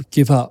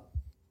give up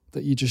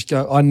that you just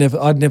go. I'd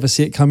never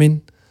see it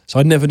coming. So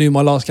I never knew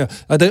my last game.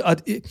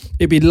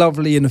 It'd be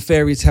lovely in a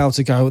fairy tale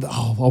to go,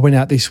 oh, I went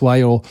out this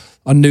way, or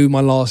I knew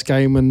my last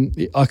game and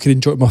I could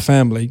enjoy it with my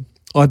family.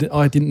 I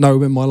didn't know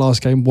when my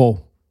last game was.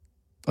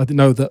 I didn't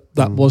know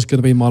that was going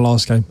to be my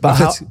last game.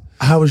 But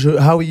how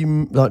were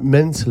you like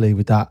mentally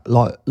with that?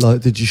 Like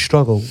did you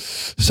struggle?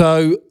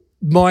 So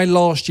my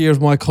last year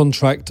of my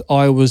contract,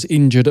 I was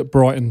injured at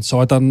Brighton. So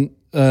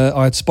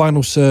I had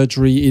spinal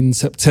surgery in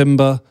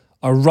September.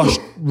 I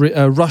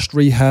rushed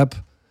rehab,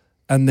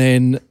 and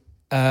then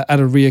had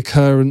a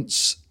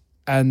reoccurrence,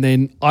 and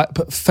then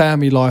but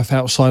family life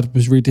outside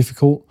was really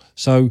difficult.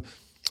 So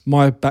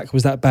my back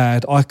was that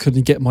bad. I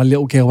couldn't get my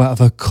little girl out of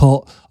her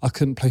cot. I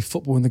couldn't play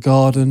football in the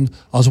garden.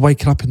 I was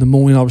waking up in the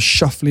morning. I was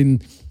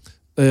shuffling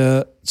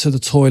to the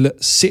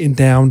toilet, sitting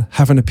down,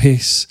 having a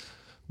piss,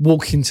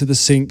 walking to the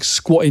sink,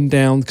 squatting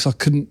down because I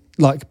couldn't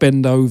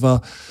bend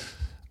over.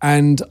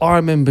 And I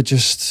remember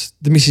the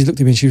missus looked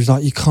at me and she was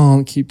like, "You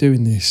can't keep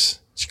doing this.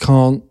 You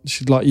can't."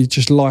 She's like,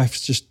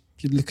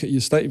 you look at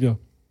your state of you.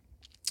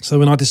 So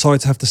when I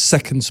decided to have the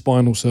second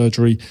spinal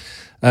surgery,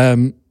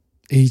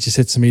 he just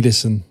said to me,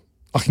 "Listen,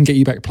 I can get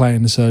you back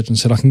playing." The surgeon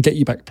said, "I can get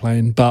you back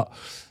playing, but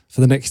for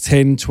the next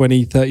 10,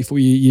 20, 30,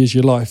 40 years of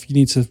your life, you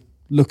need to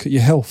look at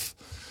your health."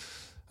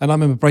 And I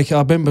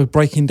remember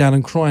breaking down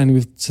and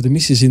crying to the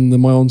missus in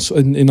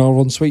our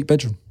ensuite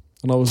bedroom.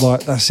 And I was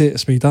like, "That's it,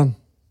 it's me done."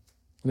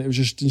 And it was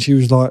and she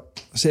was like,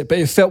 "That's it." But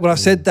it felt, when I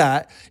said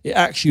that, it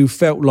actually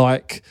felt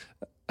like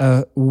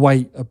a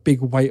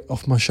big weight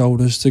off my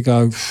shoulders to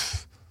go.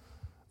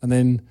 And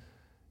then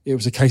it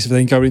was a case of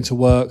then going into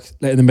work,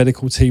 letting the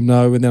medical team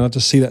know, and then I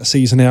just see that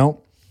season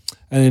out.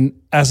 And then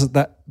as of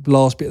that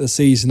last bit of the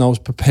season, I was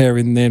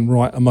preparing then,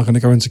 right, am I going to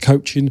go into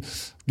coaching?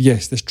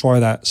 Yes, let's try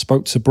that.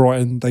 Spoke to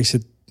Brighton. They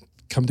said,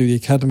 come do the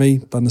academy.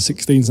 Done the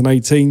 16s and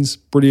 18s.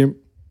 Brilliant.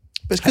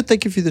 But it's good they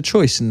give you the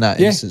choice in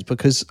that instance,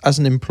 because as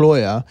an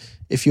employer,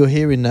 if you're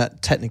hearing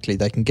that technically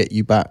they can get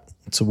you back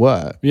to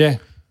work,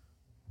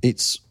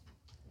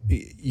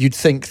 you'd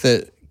think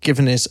that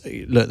given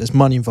there's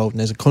money involved and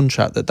there's a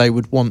contract, that they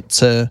would want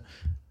to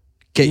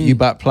get you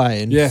back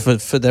playing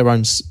for their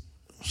own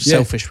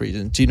selfish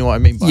reason. Do you know what I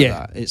mean by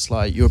that? It's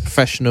like, you're a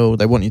professional,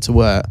 they want you to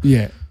work.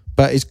 Yeah.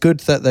 But it's good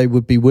that they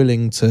would be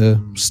willing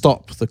to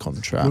stop the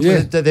contract.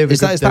 Yeah. Is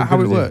that how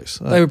it works?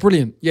 They were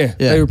brilliant. Yeah,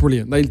 they were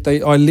brilliant.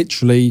 I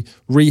literally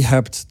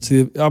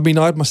rehabbed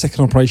I had my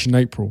second operation in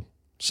April.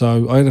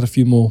 So I had a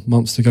few more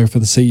months to go for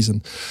the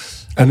season.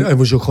 And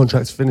was your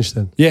contract finished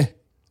then? Yeah.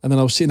 And then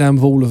I was sitting down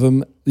with all of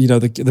them,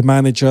 the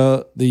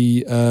manager,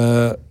 the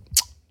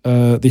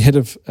head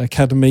of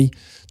academy,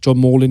 John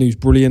Morlin, who's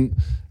brilliant,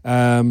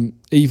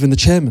 even the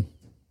chairman.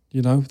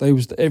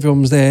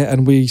 Everyone was there,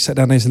 and we sat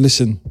down there and said,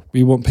 "Listen,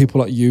 we want people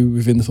like you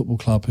within the football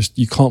club.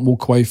 You can't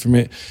walk away from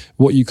it.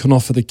 What you can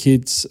offer the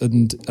kids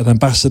and an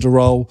ambassador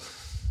role."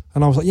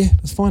 And I was like, "Yeah,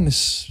 that's fine.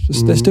 Let's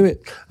do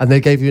it." And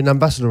they gave you an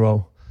ambassador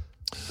role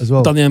as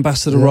well. Done the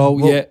ambassador role.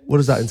 What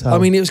does that entail? I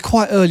mean, it was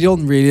quite early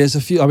on, really. There's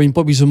a few.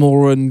 Bobby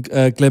Zamora and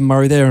Glenn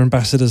Murray, they're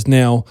ambassadors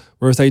now,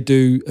 whereas they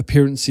do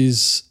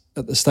appearances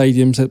at the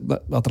stadiums. I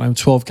don't know,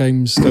 12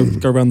 games,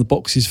 go around the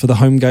boxes for the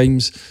home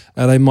games.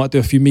 They might do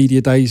a few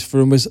media days for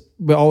them.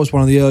 I was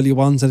one of the earlier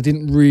ones, and they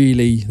didn't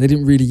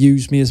really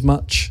use me as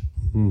much.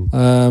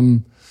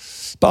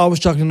 But I was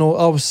juggling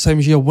I was the same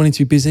as you. I wanted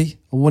to be busy.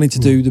 I wanted to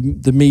do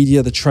the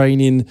media, the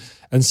training,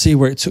 and see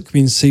where it took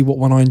me and see what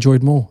one I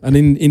enjoyed more. And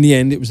in the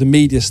end, it was the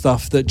media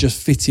stuff that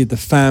just fitted the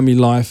family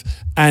life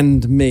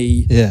and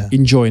me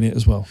enjoying it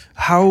as well.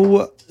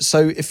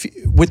 So if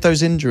with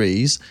those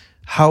injuries,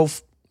 how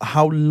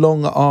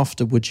long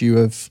after would you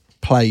have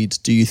played,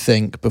 do you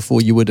think,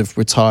 before you would have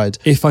retired?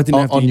 If I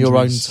didn't have the on your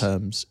own injuries?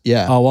 terms,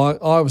 yeah. Oh,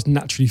 I was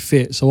naturally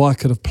fit, so I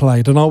could have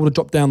played, and I would have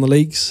dropped down the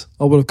leagues.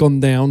 I would have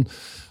gone down.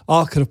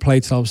 I could have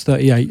played till I was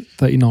 38,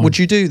 39. Would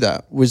you do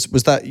that? Was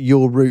that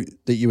your route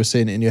that you were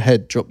seeing in your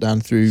head, drop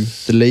down through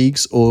the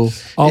leagues, or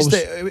I was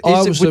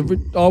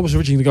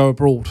originally going to go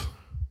abroad.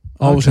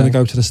 I was going to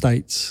go to the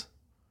States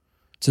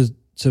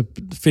to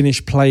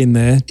finish playing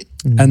there,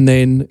 and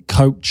then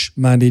coach,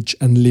 manage,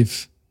 and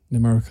live in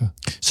America.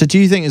 So do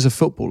you think as a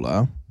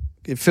footballer,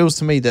 it feels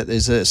to me that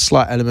there's a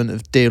slight element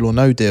of deal or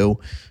no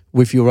deal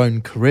with your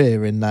own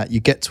career, in that you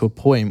get to a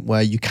point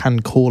where you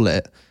can call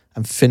it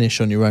and finish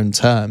on your own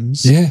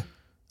terms. Yeah.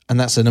 And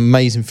that's an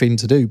amazing thing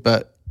to do,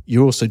 but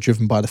you're also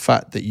driven by the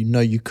fact that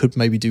you could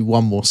maybe do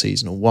one more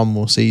season.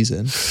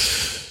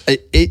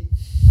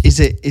 Is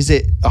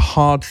it a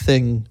hard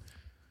thing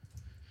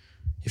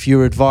if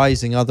you're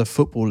advising other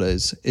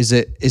footballers? Is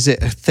it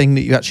a thing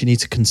that you actually need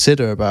to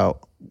consider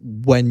about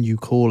when you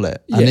call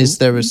it? And is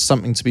there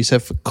something to be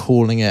said for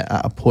calling it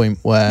at a point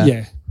where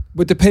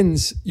well, it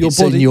depends. Your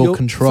it's body, in your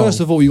control. First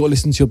of all, you got to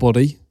listen to your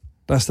body.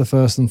 That's the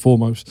first and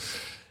foremost.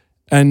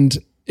 And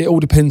it all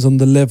depends on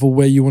the level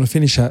where you want to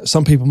finish at.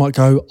 Some people might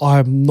go,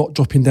 I'm not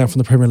dropping down from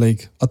the Premier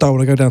League. I don't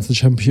want to go down to the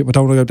Championship. I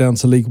don't want to go down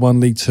to League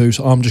One, League Two.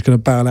 So I'm just going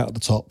to bail out at the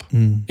top.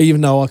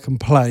 Even though I can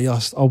play, I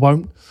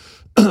won't.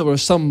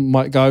 Whereas some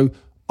might go,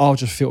 I'll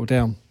just filter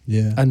down.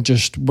 Yeah. And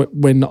just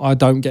when I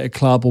don't get a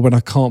club or when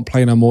I can't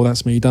play no more,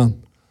 that's me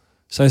done.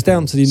 So it's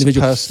down to the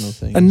individual. It's a personal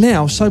thing. And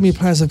now so many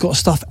players have got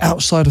stuff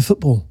outside of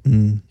football.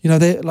 You know,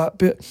 they're like,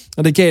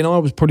 and again, I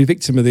was probably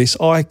victim of this.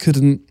 I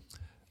couldn't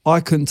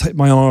take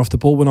my eye off the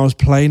ball when I was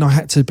playing. I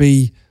had to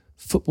be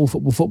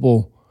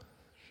football,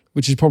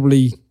 which is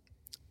probably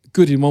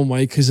good in one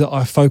way because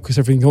I focus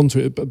everything onto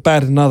it, but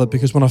bad in another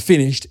because when I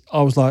finished,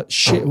 I was like,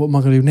 shit, what am I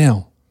going to do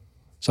now?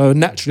 So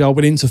naturally, I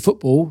went into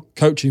football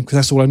coaching because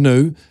that's all I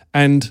knew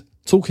and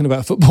talking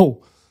about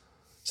football.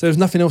 So there's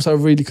nothing else I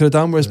really could have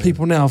done. Whereas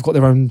people now have got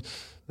their own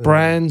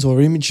brands or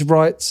image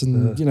rights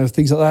and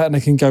things like that, and they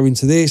can go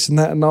into this and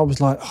that. And I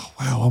was like, oh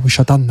wow, I wish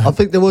I'd done that. I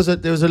think there was a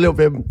little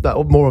bit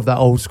more of that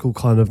old school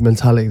kind of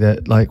mentality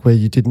that like where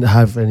you didn't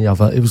have any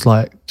other. It was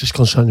like just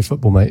concentrate on your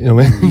football, mate. You know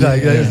what I mean?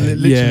 It was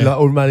literally like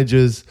all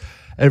managers.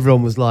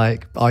 Everyone was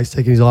like, he's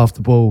taking his eye off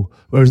the ball.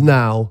 Whereas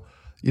now,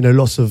 you know,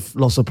 lots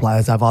of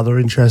players have other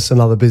interests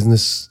and other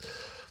business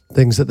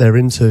things that they're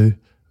into.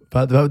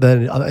 But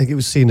then I think it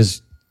was seen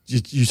as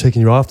you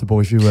taking your eye off the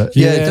ball if you were.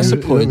 Yeah, that's the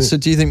point. So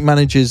do you think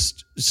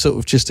managers sort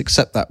of just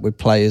accept that with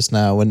players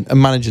now and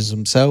managers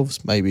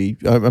themselves maybe?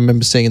 I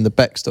remember seeing in the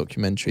Becks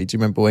documentary, do you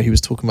remember where he was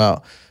talking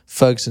about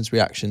Ferguson's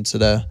reaction to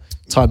the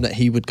time that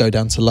he would go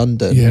down to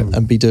London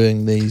and be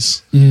doing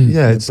these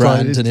it's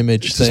brand like, and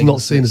image it's things? It's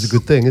not seen as a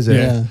good thing, is it?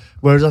 Yeah.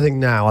 Whereas I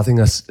think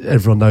that's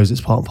everyone knows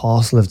it's part and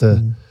parcel of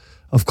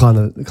of kind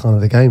of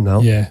the game now.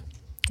 Yeah.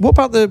 What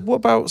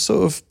about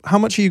sort of how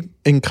much are you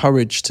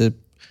encouraged to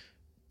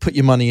put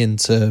your money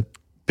into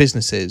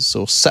businesses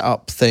or set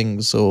up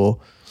things or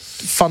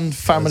fund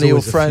family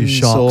or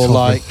friends or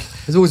like?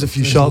 There's always a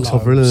few sharks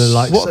hovering, isn't there?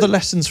 Like, what are the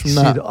lessons from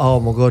that? Oh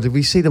my God,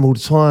 we see them all the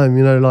time.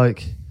 You know,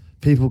 like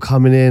people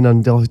coming in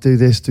and they'll do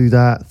this, do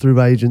that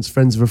through agents,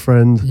 friends of a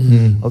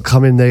friend. I'll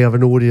come in, they have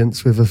an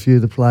audience with a few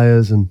of the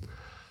players, and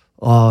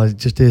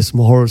just hear some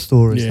horror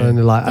stories. And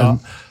they're like, and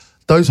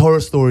those horror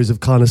stories have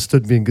kind of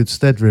stood me in good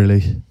stead,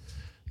 really.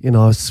 You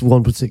know, it's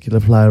one particular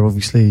player,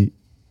 obviously,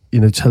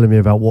 you know, telling me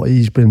about what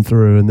he's been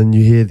through, and then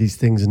you hear these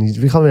things, and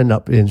you kind of end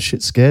up being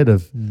shit scared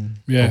of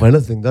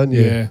anything, don't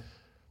you? Yeah.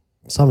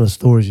 Some of the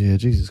stories you hear,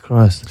 Jesus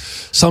Christ.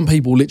 Some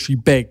people literally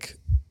beg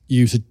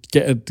you to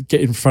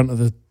get in front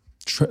of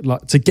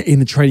to get in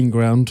the training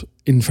ground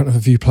in front of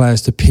a few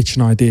players to pitch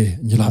an idea,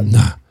 and you're like,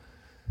 nah.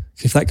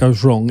 If that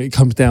goes wrong, it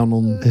comes down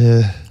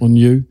on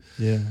you.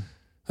 Yeah.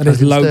 And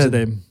there's loads of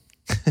them.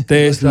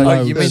 There's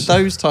loads. You mean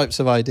those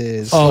types of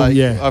ideas? Oh,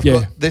 I've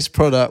got this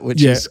product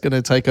which is going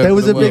to take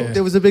over the world.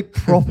 There was a big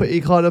property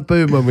kind of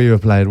boom when we were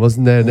playing,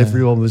 wasn't there? And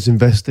everyone was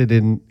invested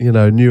in, you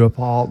know, new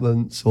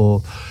apartments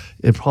or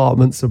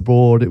apartments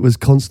abroad. It was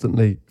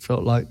constantly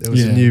felt like there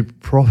was a new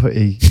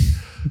property.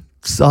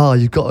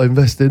 You've got to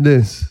invest in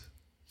this.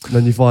 And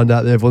then you find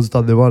out that everyone's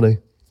done their money.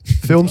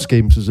 Film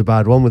schemes was a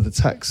bad one with the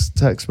tax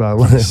man.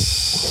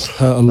 Hurt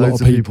a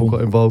lot of people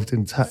got involved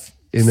in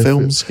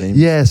film scheme.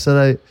 Yeah,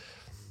 so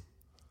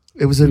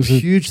it was a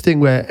huge thing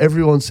where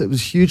everyone said it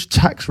was huge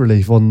tax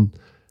relief on,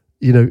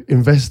 you know,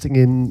 investing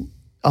in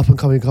up and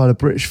coming kind of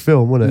British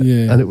film, wasn't it?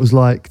 Yeah. And it was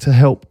like to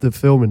help the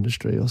film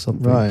industry or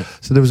something. Right.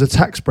 So there was a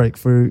tax break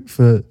for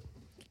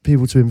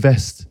people to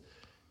invest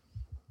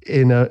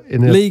in a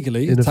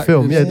legally in a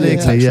film. Yeah,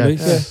 legally, yeah.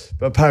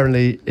 But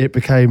apparently it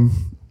became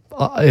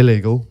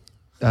illegal,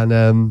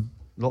 and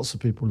lots of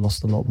people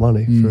lost a lot of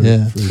money through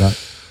that.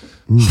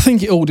 I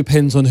think it all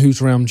depends on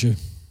who's around you.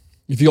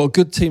 If you've got a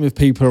good team of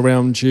people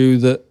around you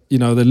that, you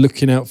know, they're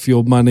looking out for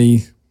your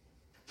money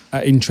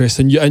at interest,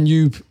 and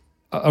you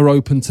are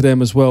open to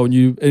them as well,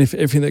 and if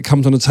everything that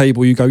comes on the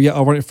table, you go, yeah,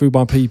 I'll run it through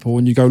my people,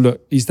 and you go,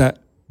 look, is that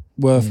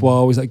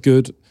worthwhile? Is that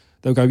good?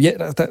 They'll go, yeah,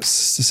 that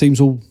seems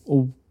all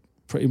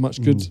pretty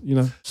much good, you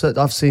know. So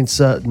I've seen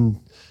certain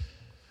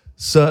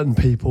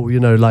people, you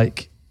know,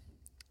 like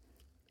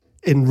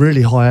in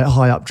really high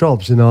up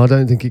jobs. You know, I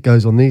don't think it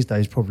goes on these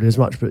days probably as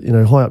much, but you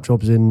know, high up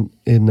jobs in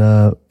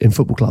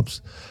football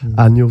clubs,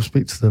 and you'll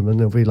speak to them, and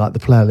they'll be like the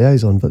player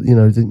liaison. But you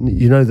know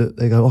that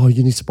they go, oh,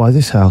 you need to buy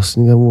this house,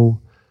 and you go,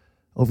 well,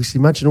 obviously,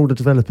 imagine all the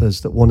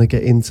developers that want to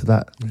get into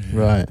that.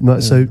 Right.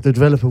 So the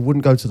developer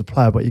wouldn't go to the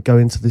player, but you go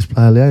into this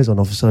player liaison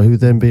officer who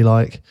then be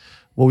like,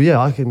 well, yeah,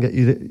 I can get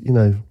you, you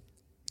know,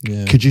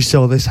 could you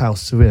sell this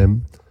house to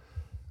him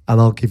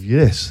and I'll give you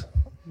this?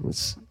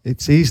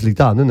 It's easily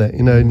done, isn't it?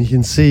 You know, and you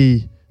can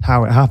see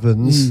how it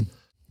happens.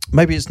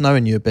 Maybe it's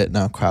knowing you a bit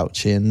now,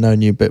 Crouchy, and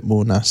knowing you a bit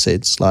more now,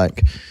 Sids.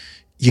 Like,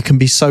 you can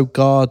be so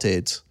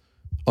guarded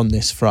on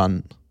this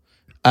front.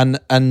 And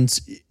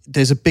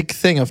there's a big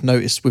thing I've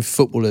noticed with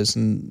footballers,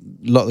 and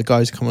a lot of the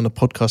guys who come on the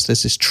podcast,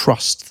 there's this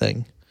trust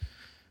thing.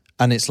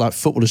 And it's like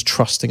footballers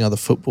trusting other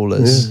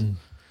footballers. Yeah.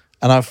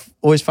 And I've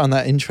always found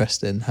that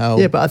interesting. How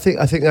but I think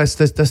that's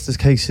the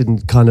case in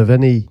kind of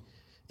any,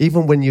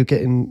 even when you're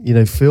getting, you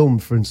know, film,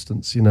 for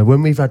instance, you know,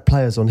 when we've had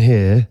players on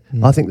here,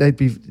 I think they'd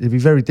be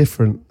very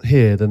different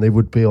here than they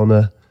would be on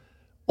a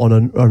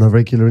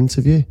regular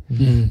interview,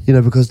 you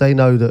know, because they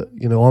know that,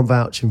 you know, I'm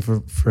vouching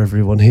for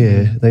everyone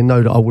here. They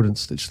know that I wouldn't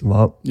stitch them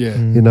up,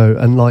 you know,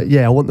 and like,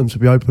 I want them to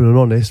be open and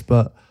honest,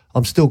 but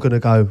I'm still going to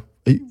go,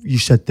 you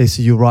said this,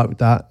 are you right with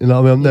that? You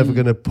know what I mean? I'm never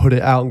going to put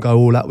it out and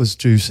go, oh, that was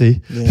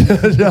juicy. You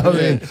know what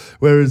I mean?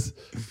 Whereas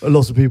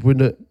lots of people in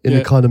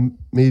the kind of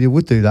media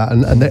would do that,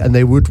 and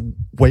they would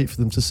wait for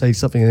them to say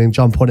something and then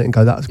jump on it and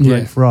go, that's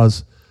great for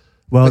us.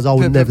 Whereas I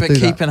would never do that.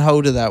 But keeping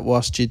hold of that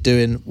whilst you're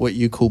doing what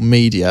you call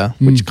media,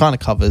 which kind of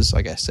covers,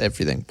 I guess,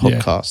 everything,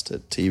 podcast,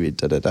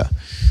 TV,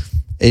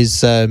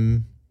 is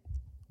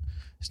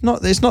it's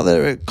not that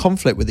they're at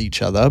conflict with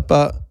each other,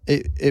 but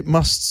it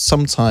must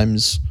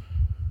sometimes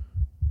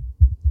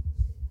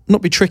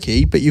not be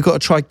tricky, but you've got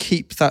to try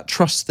keep that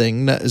trust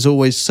thing that has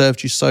always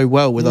served you so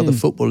well with other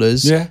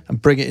footballers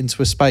and bring it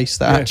into a space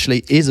that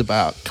actually is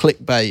about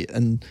clickbait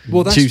and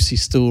juicy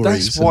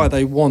stories. That's why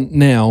they want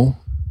now.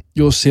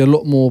 You'll see a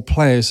lot more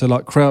players. So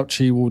like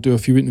Crouchy will do a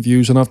few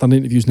interviews, and I've done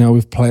interviews now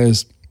with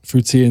players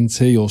through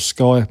TNT or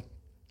Sky,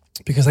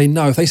 because they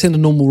know if they send a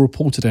normal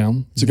reporter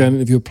down to go and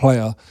interview a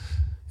player,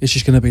 it's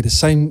just going to be the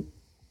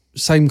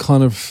same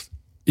kind of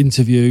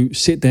interview,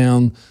 sit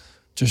down,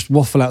 just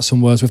waffle out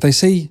some words. If they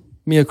see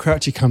me or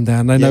Crouchy come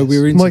down, they know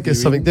we're interviewing. Might get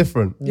something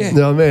different. Yeah. You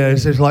know what I mean?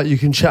 It's just like you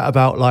can chat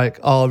about like,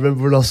 oh, I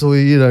remember when I saw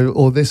you, you know,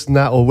 or this and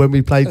that, or when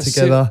we played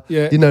together.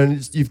 Yeah. You know,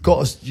 and you've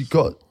got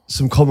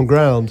some common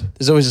ground.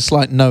 There's always a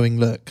slight knowing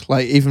look.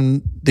 Like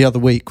even the other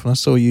week when I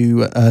saw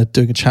you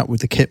doing a chat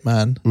with the kit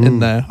man in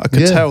there, I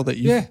could tell that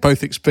you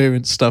both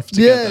experienced stuff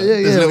together.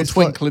 There's a little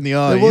twinkle in the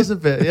eye. There was a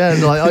bit,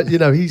 and like you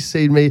know, he's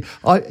seen me.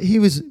 He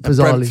was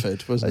bizarrely at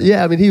Brentford, wasn't he?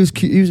 Yeah, I mean, he was at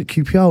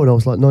QPR when I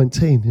was like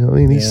 19. You know what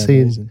I mean?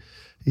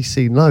 He's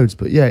seen loads,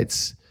 but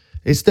it's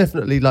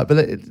definitely like. But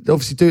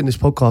obviously, doing this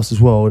podcast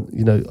as well,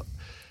 you know,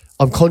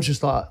 I'm conscious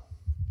that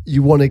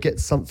you want to get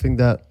something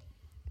that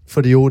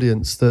for the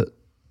audience that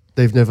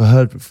they've never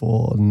heard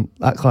before and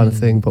that kind of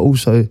thing. But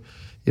also,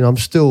 you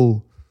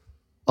know,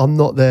 I'm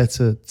not there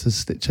to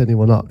stitch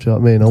anyone up. Do you know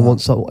what I mean? I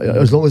want something,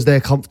 as long as they're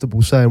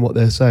comfortable saying what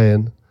they're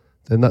saying,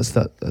 then that's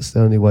the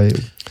only way.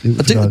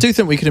 I do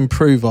think we could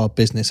improve our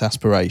business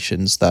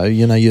aspirations, though.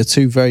 You know, you're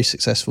two very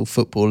successful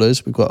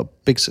footballers. We've got a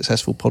big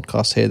successful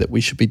podcast here that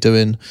we should be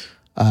doing.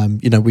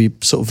 You know, we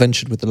sort of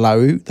ventured with the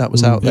Laout, that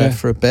was out there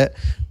for a bit.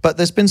 But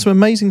there's been some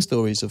amazing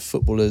stories of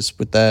footballers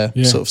with their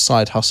sort of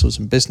side hustles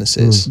and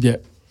businesses. Yeah.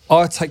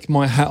 I take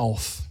my hat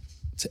off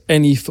to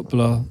any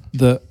footballer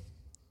that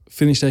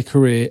finish their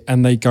career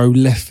and they go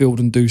left field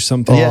and do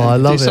something. Oh, I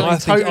love it.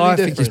 I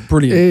think it's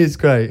brilliant. It is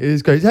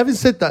great. Having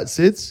said that,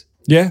 Sids,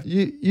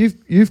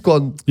 you've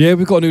gone. Yeah,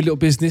 we've got a new little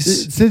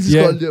business. Sids has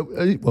got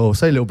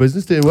a little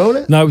business, doing well,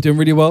 isn't it? No, we're doing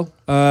really well.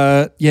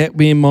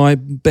 Me and my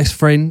best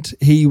friend,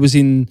 he was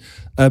in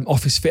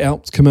office fit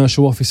outs,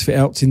 commercial office fit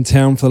outs in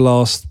town for the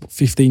last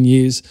 15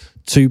 years.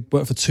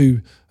 Worked for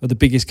two of the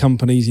biggest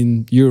companies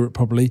in Europe,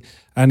 probably,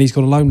 and he's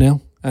got a loan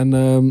now,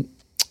 and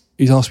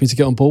he's asked me to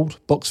get on board.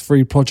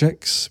 Box-free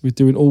projects. We're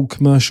doing all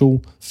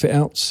commercial fit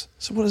outs.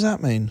 So what does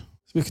that mean?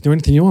 We can do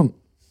anything you want.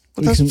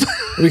 We can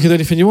do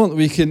anything you want.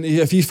 We can,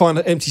 if you find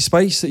an empty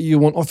space that you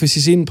want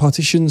offices in,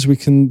 partitions, we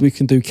can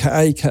do Cat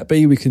A, Cat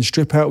B. We can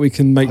strip out. We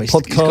can make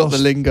podcasts. He's got the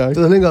lingo.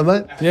 The lingo,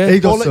 mate. Yeah, he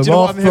got some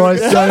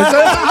half-price.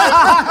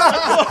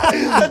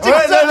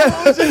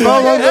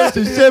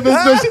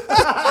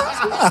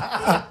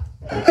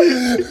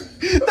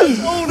 That's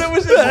all that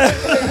was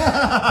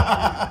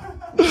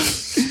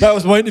That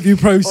was my interview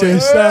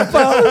process.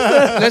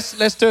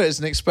 Let's do it as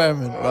an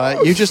experiment,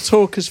 right? You just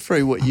talk us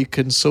through what you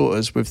can sort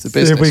us with the See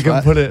business, if we can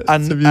right? put it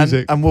to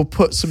music. And we'll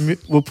put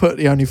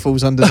the Only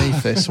Fools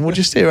underneath this, and we'll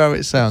just hear how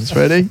it sounds.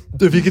 Ready?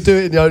 If you could do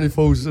it in the Only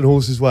Fools and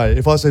Horses way,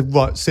 if I said,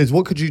 right, Sid,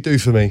 what could you do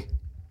for me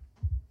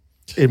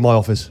in my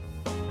office?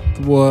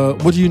 What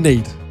do you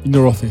need in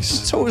your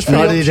office? Talk us through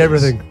I the need options.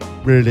 everything,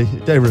 really,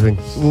 everything.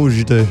 What would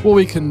you do? Well,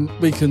 we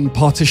can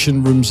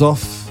partition rooms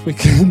off. We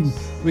can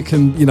put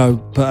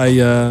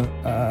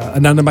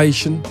an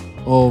animation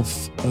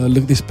of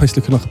look this place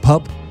looking like a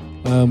pub.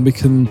 We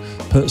can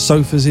put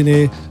sofas in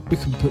here. We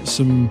can put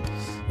some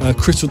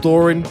crystal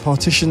door in,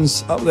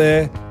 partitions up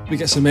there. We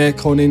get some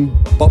aircon in.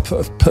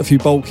 Put a few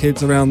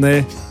bulkheads around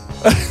there.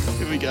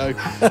 Here we go.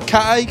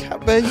 Cat A,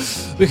 Cat B.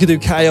 We can do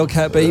Cat A or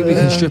Cat B. We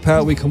can strip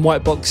out. We can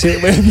white box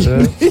it. Wherever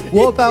you need.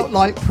 What about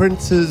like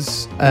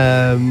printers,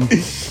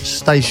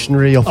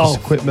 stationery, office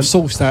equipment?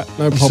 Source that,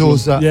 no You problem.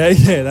 source that? Yeah,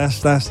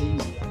 that's easy.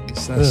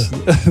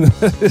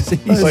 That's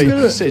easy. Wait,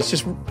 it's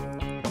just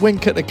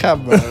wink at the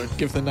camera and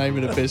give the name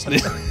of the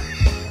business.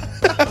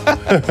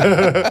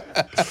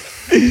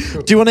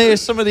 Do you want to hear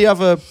some of the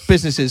other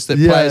businesses that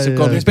players have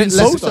gone? It's a bit less.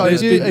 Also,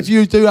 if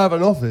you do have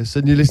an office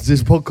and you listen to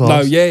this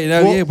podcast,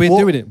 we're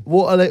doing it.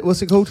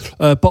 What's it called?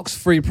 Box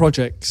Free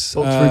Projects.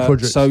 Box Free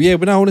Projects. So yeah,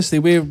 but no, honestly,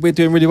 we're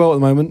doing really well at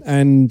the moment,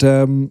 and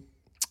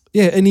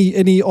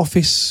any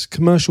office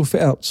commercial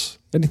fit outs,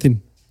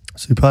 anything.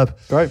 Superb.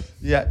 Great.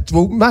 Yeah.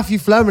 Well, Matthew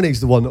Flamini's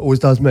the one that always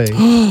does me.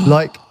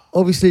 Like,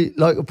 obviously,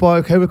 like a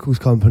biochemicals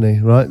company,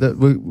 right? That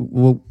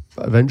will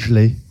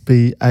eventually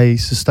be a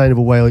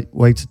sustainable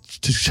way to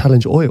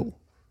challenge oil.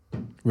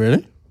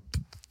 Really?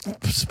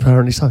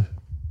 Apparently so.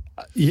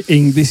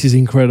 This is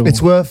incredible.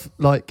 It's worth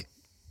like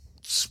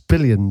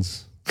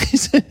billions.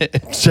 Is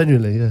it?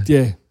 Genuinely, yeah.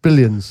 Yeah.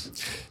 Billions.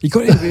 He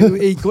got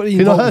involved.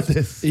 You not heard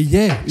this?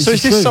 Yeah. So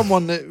is this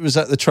someone that was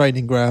at the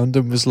training ground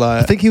and was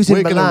like, I think he was in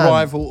we're going to Milan.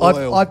 rival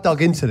oil? I've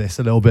dug into this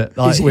a little bit.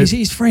 Like, Is he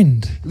his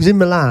friend? he was in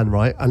Milan,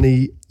 right? And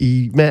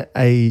he met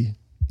I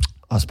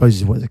suppose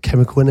he was a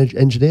chemical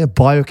engineer,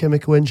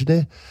 biochemical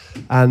engineer,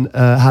 and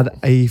had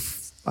a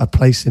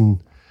place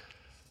in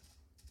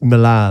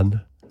Milan.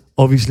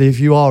 Obviously, if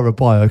you are a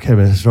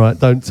biochemist, right,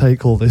 don't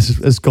take all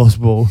this as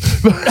gospel.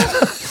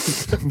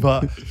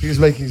 But he was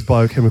making his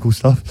biochemical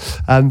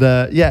stuff. And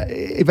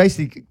it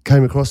basically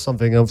came across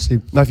something.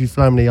 Obviously, Matthew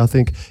Flamini, I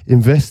think,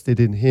 invested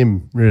in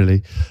him,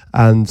 really.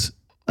 And,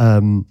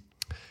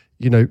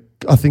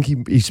 I think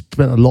he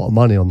spent a lot of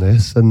money on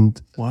this. And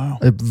Wow.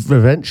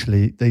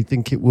 Eventually, they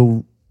think it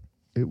will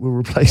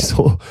replace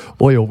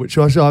oil, which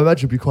I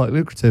imagine would be quite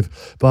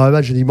lucrative. But I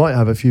imagine he might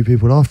have a few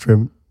people after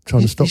him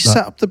trying to stop he that.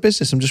 set up the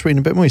business. I'm just reading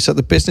a bit more. He set up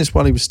the business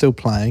while he was still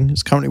playing.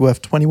 It's currently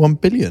worth 21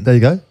 billion. There you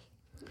go.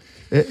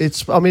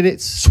 It's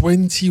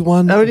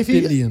 21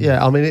 billion.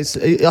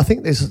 I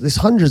think there's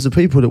hundreds of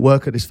people that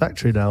work at this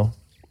factory now,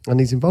 and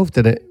he's involved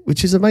in it,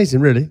 which is amazing,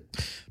 really.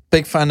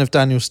 Big fan of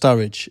Daniel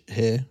Sturridge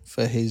here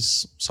for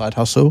his side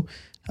hustle.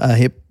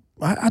 I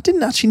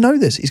didn't actually know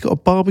this. He's got a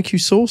barbecue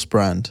sauce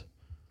brand,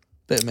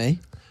 bit of me,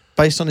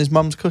 based on his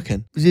mum's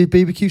cooking. Is he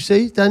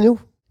BBQC, Daniel?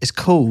 It's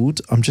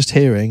called, I'm just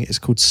hearing, it's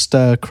called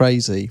Stir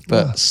Crazy,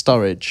 but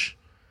Sturridge.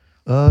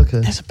 Oh, okay.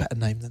 There's a better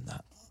name than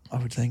that, I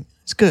would think.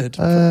 It's good.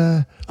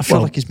 I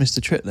feel like he's missed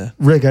a trick there.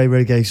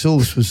 Reggae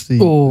sauce was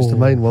the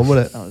main one,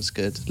 wasn't it? That was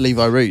good.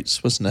 Levi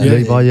Roots, wasn't it? Yeah.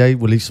 Levi, yeah,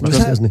 well, he smashed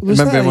it, hasn't he?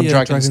 Remember him on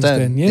Dragon's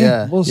Den?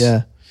 Yeah, it was.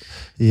 Yeah.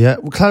 Yeah,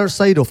 well, Clarence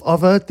Seedorf, I've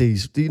heard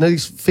these. Do you know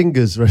these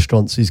fingers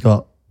restaurants he's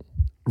got?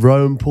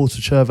 Rome,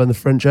 Porto-Cervo and the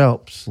French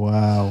Alps.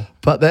 Wow.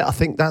 But I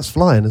think that's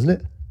flying, isn't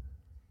it?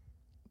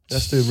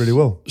 That's doing really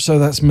well. So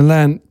that's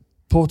Milan,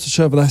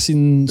 Porto-Cervo, that's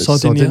in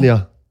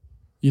Sardinia.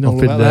 You know I've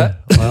all been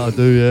about there. I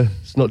do, yeah.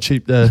 It's not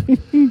cheap there.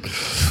 And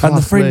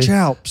the French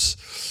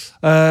Alps.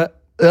 I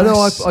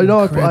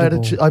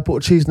bought a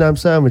cheese and ham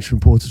sandwich from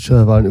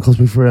Porto-Cervo and it cost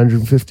me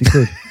 350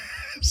 quid.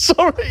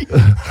 Sorry.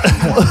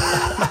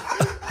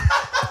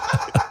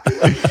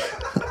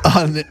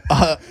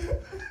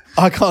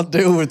 I can't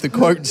deal with the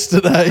quotes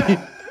today.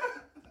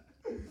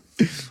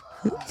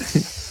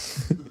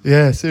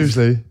 Yeah,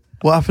 seriously.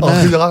 What happened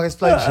there? I'll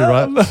explain to you,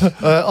 right?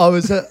 I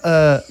was at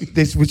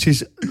this, which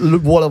is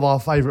one of our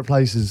favourite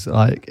places.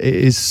 Like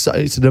it's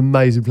an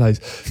amazing place.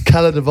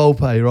 Cala de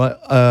Volpe, right?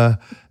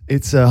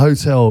 It's a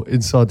hotel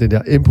in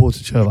Sardinia, in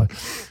Porto-Cervo.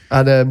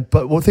 And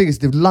but one thing is,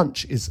 the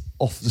lunch is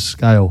off the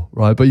scale,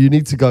 right? But you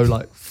need to go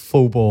like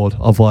full board,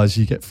 otherwise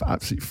you get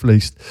absolutely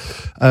fleeced.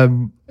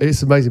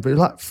 It's amazing, but it's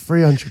like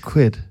 300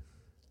 quid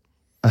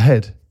a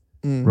head,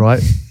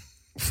 right?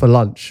 For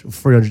lunch,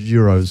 300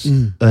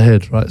 euros a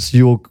head, right? So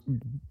you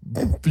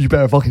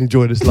better fucking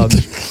enjoy this lunch.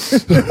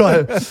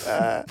 Right.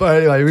 But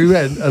anyway, we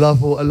went and I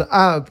thought, and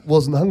Ab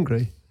wasn't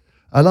hungry.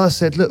 And I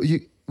said, look,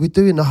 we're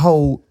doing the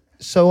whole,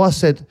 so I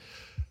said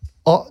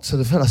to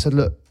the fella, I said,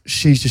 look,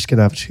 she's just going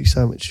to have a cheese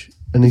sandwich.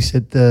 And he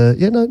said,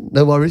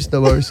 no worries.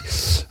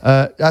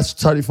 That's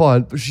totally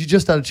fine. But she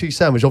just had a cheese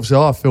sandwich. Obviously,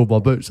 I filled my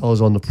boots. I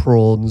was on the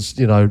prawns,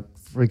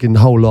 freaking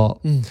whole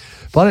lot.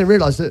 But I didn't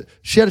realise that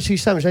she had a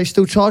cheese sandwich. They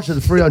still charged her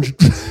the 300,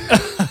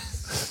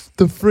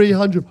 the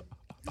 300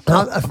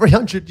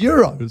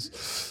 euros.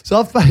 So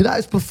I've paid,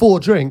 that's before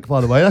drink,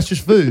 by the way. That's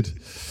just food.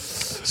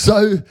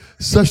 So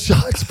she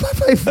had to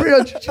pay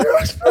 300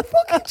 euros for a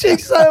fucking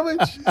cheese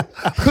sandwich.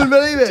 Couldn't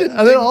believe it.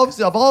 And then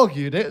obviously I've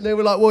argued it, and they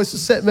were like, well, it's a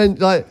set menu.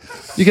 Like,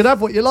 you can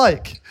have what you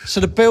like. So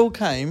the bill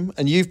came,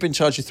 and you've been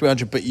charged with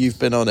 300, but you've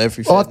been on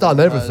everything. I've done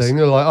everything.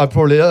 Like, I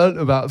probably earned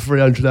about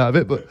 300 out of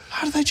it, but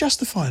how do they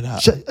justify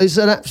that? it's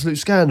an absolute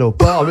scandal.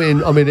 But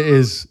I mean, it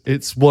is.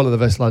 It's one of the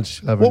best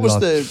lunches you'll ever. What was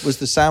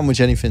the sandwich?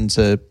 Anything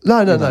to?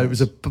 No. It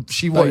was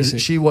she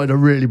wanted a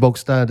really bog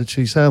standard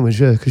cheese sandwich.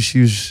 Yeah, because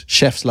she was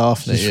chefs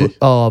laughing at you.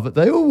 Oh, but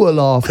they all were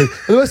laughing.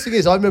 And the worst thing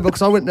is, I remember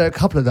because I went there a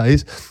couple of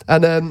days,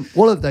 and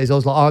one of the days I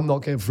was like, I'm not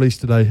getting fleeced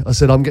today. I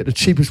said, I'm getting the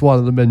cheapest one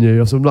on the menu.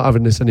 I said, I'm not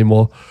having this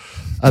anymore.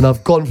 And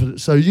I've gone for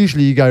so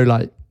usually you go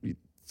like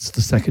it's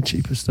the second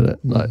cheapest, isn't it?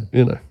 Like,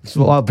 you know,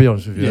 so I'll be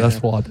honest with you, that's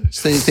what I do.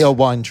 It's the old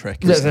wine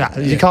trick. You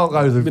can't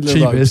go the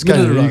cheapest,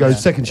 can you? You go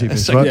second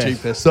cheapest, right?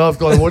 Cheapest. So I've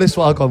gone, well, this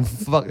one I've gone,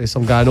 fuck this,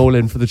 I'm going all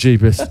in for the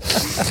cheapest.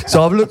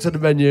 So I've looked at the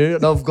menu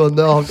and I've gone,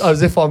 no,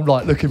 as if I'm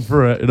like looking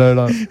through it, you know,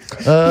 like,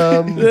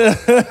 I'm going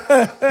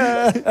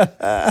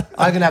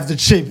to have the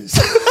cheapest.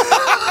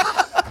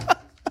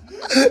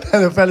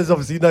 And the fella's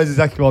obviously knows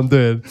exactly what I'm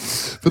doing.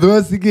 But the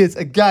worst thing is,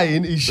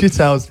 again, he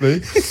shithoused me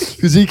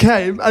because he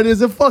came and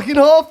there's a fucking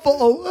half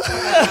bottle.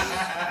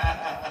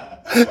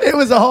 It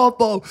was a half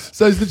bottle.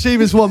 So it's the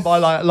cheapest one by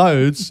like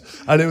loads,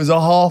 and it was a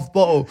half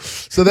bottle.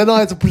 So then I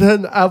had to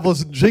pretend I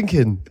wasn't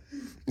drinking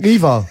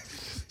either.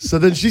 So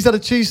then she's had a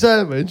cheese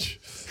sandwich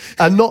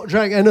and not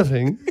drank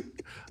anything,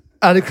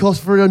 and it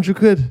cost 300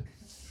 quid.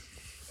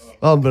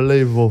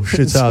 Unbelievable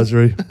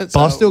shithousery. But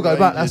I'll still go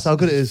back. That's how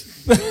good it is.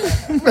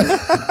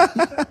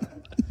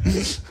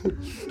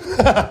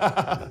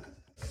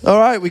 All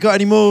right, we got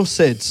any more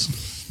Sids?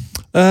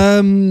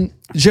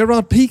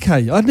 Gerard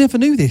Piqué. I never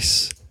knew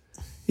this.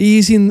 He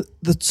is in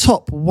the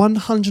top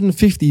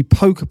 150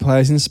 poker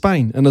players in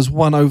Spain and has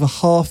won over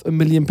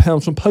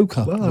 £500,000 from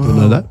poker. Well, I didn't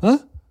know that. Huh?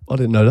 I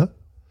didn't know that.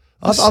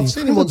 I've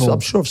seen him once. I'm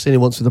sure I've seen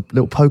him once with a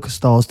little Poker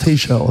Stars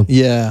T-shirt on.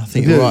 Yeah, I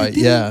think you're right.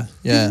 Yeah.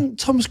 Didn't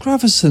Thomas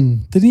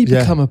Gravison, didn't he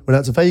become a went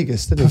out to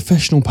Vegas, didn't he?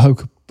 professional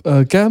poker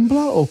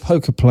gambler or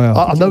poker player?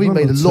 I know he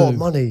made a lot of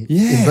money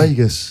in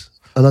Vegas,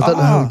 and I don't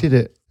know how he did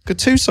it.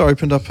 Gattuso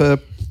opened up a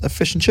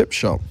fish and chip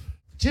shop.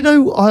 Do you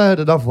know, I heard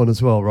another one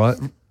as well, right?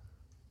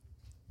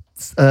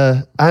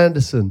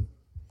 Anderson.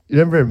 You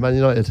remember him, Man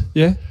United?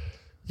 Yeah.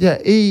 Yeah,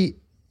 he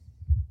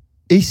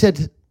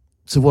said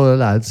to one of the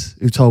lads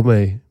who told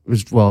me, it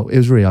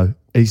was Rio.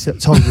 He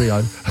told Rio,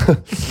 I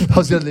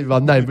was going to leave my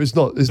name, but it's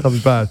nothing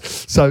bad.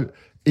 So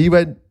he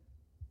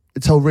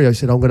told Rio,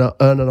 said, I'm going to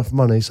earn enough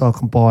money so I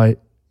can buy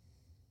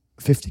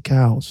 50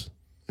 cows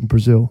in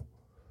Brazil.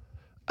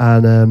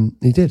 And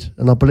he did.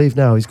 And I believe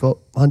now he's got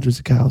hundreds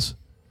of cows.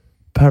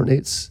 Apparently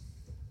it's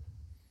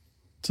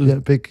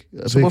big.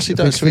 So what's he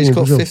done? So he's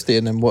got 50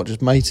 and then what,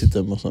 just mated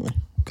them or something?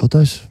 God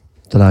knows.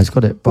 Don't know, he's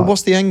got it. But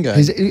what's the end game?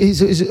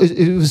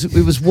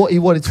 It was what he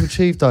wanted to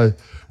achieve, though.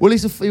 Well, he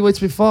wanted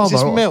to be a farmer. Is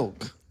this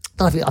milk?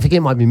 I think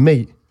it might be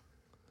meat.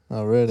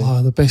 Oh, really?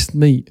 Oh, the best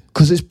meat.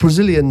 Because it's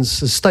Brazilians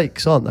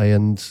steaks, aren't they?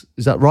 And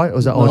is that right? Or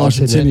is that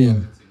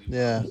Argentinian?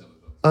 Yeah.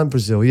 And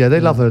Brazil, yeah. They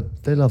love a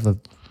bit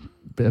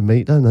of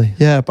meat, don't they?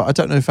 Yeah, but I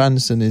don't know if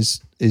Anderson is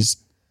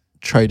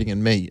trading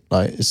in meat.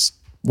 Like, it's...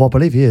 Well, I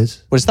believe he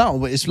is.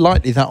 Well, it's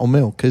likely that or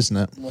milk, isn't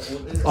it?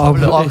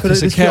 If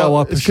it's a cow,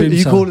 I presume Are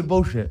you so. calling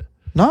bullshit?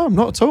 No, I'm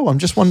not at all. I'm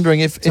just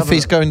wondering if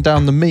he's going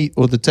down the meat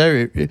or the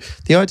dairy.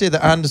 The idea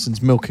that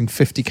Anderson's milking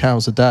 50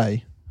 cows a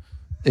day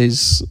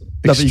is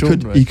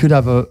extraordinary. But you could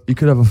have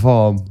a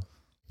farm.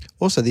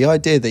 Also, the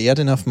idea that he had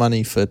enough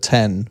money for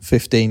 10,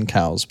 15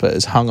 cows, but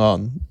has hung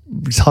on.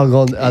 He's hung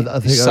on. I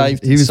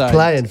think he was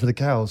playing for the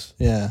cows.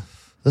 Yeah.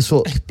 That's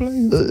what.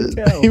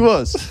 He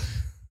was.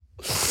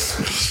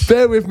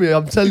 Bear with me.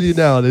 I'm telling you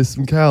now, there's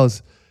some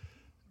cows.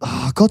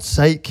 Oh, God's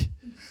sake.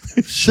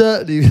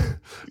 Certainly.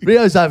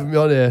 Rio's having me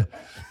on here.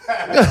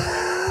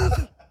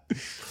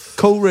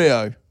 Call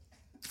Rio.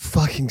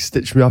 Fucking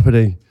stitch me up,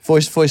 innit?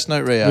 Voice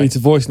note Rio. We need to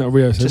voice note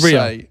Rio. So Just Rio.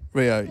 say,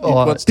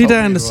 Rio. Did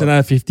Anderson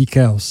have 50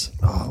 cows?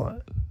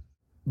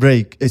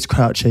 Rick, it's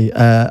Crouchy.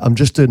 I'm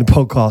just doing a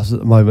podcast at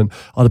the moment.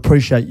 I'd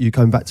appreciate you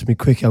coming back to me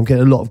quickly. I'm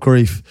getting a lot of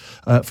grief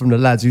from the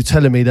lads who are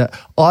telling me that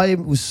I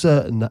was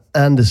certain that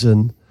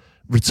Anderson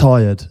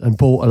retired and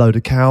bought a load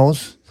of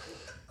cows.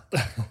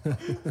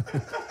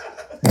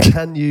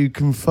 Can you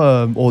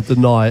confirm or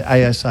deny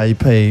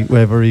ASAP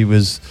whether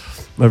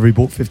he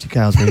bought 50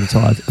 cows when he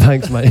retired?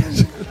 Thanks, mate.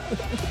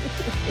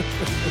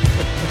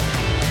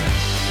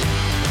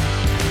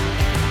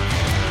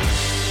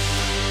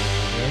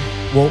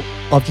 Well,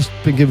 I've just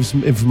been given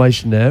some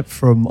information there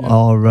from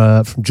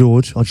from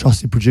George, our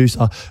trusted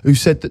producer, who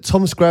said that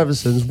Thomas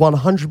Gravison's won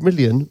 100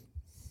 million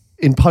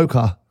in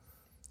poker.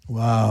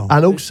 Wow.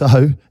 And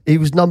also, he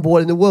was number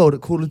one in the world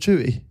at Call of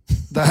Duty.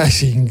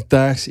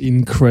 That's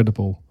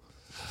incredible.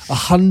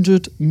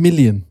 100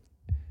 million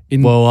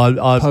in Well,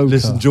 I poker.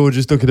 listen, George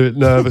is looking a bit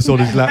nervous on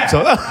his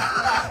laptop.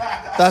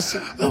 That's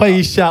The way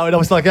he's shouting, I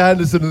was like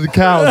Anderson and the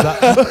cows.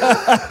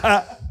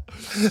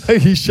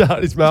 He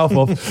shouted his mouth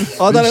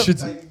off. I don't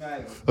know.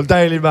 Of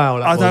Daily Mail.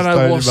 That I don't was know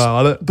Daily what's... Mail,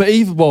 I don't- But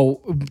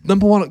even,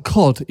 number one at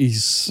COD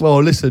is...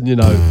 Well, listen,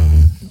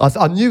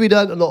 I knew he'd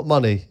earned a lot of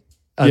money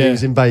and he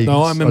was in Vegas.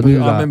 No, I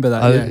remember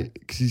that, yeah.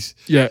 'Cause he's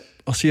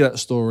I see that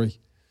story.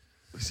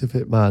 a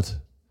bit mad.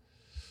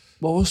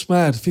 Well, what's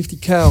mad? 50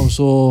 cows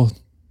or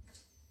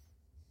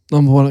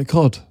number one at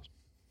COD?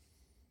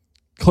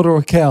 COD or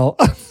a cow?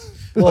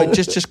 well,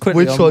 just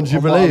quickly. Which one do you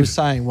what I believe? was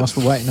saying whilst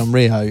we're waiting on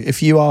Rio,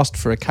 if you asked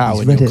for a cow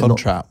He's in read your it, not-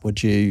 contract, would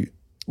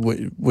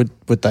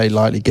they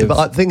likely give?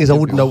 But the thing is, I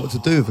wouldn't know what to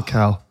do with a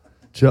cow.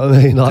 Do you know what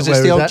I mean? Like, Because it's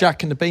the whereas old that-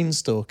 Jack and the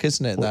Beanstalk,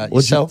 isn't it? That you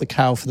What'd you- sell the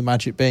cow for the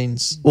magic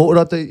beans. What would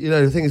I do?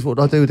 The thing is, what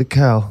would I do with a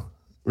cow?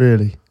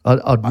 Really, I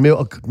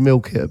could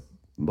milk it.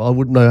 But I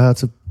wouldn't know how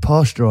to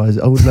pasteurise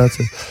it. I wouldn't know how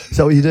to. Is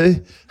that what you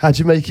do? How do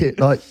you make it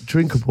like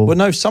drinkable? Well,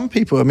 no, some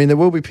people. I mean, there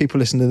will be people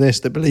listening to this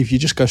that believe you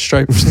just go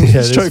straight from yeah,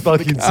 there's straight from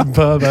the fucking cow. some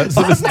perverts.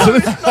 that listen to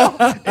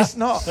this. It's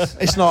not.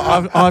 It's not.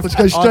 I've Let's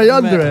go straight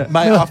I've under met- it.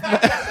 mate.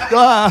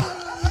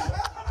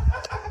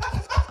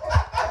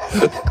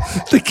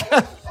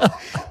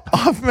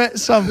 I've met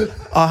some.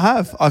 I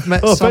have. I've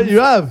met Oh, I some. bet you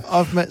have.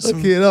 I've met some.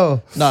 Fucking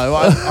hell. No,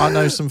 I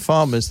know some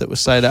farmers that will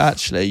say that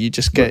actually you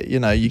just get, you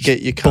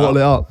get your cup, Bottle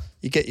it up.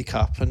 you get your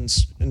cup and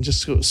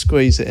just sort of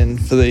squeeze it in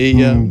for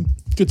the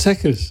Good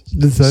techers.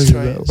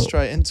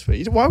 straight into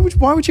it. Why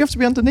would you have to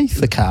be underneath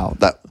the cow?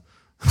 That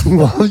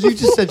Well, you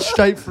just said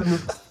straight from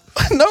the.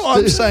 no,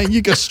 I'm saying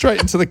you go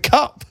straight into the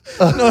cup.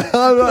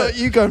 No,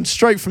 you go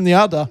straight from the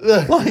udder.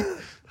 Like,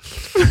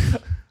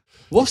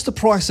 What's the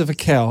price of a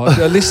cow?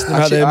 A listener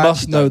out there I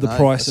must actually know don't the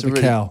price That's of a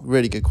really, cow.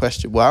 Really good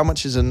question. Well, how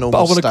much is a normal But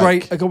I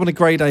want steak? I want a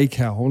grade A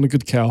cow. I want a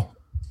good cow.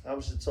 How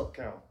much is the top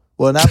cow?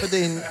 Well, an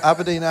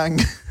Aberdeen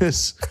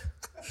Angus.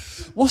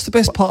 What's the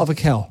best part of a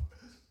cow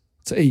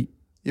to eat?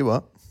 You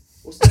what?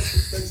 What's the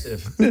most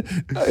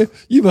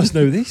expensive? You must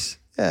know this.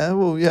 Yeah.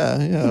 Well, yeah.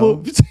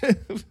 A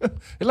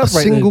Elaborate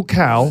single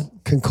cow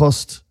can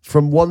cost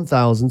from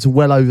 1,000 to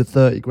well over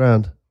 30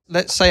 grand.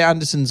 Let's say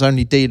Anderson's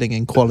only dealing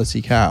in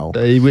quality cow.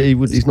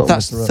 He's not.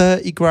 That's messing around.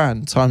 30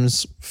 grand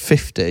times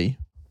 50.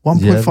 Yeah,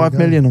 there you 1.5 go.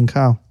 million on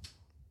cow.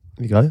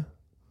 There you go.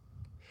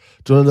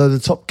 Do you want to know the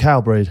top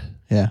cow breed?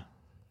 Yeah.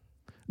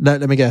 No,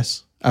 let me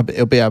guess.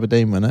 It'll be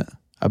Aberdeen, won't it?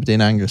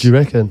 Aberdeen Angus. Do you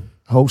reckon?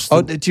 Holston?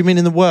 Oh, do you mean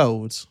in the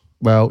world?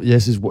 Well,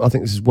 yes, I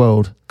think this is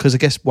world. Because I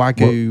guess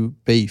Wagyu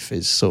beef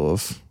is sort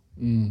of...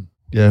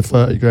 Yeah,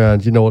 30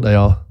 grand. You know what they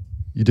are.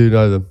 You do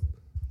know them.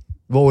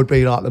 What would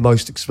be like the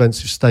most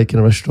expensive steak in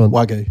a restaurant?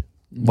 Wagyu.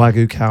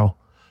 Wagyu cow.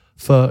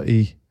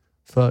 30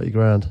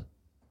 grand.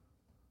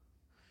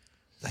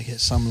 They get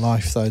some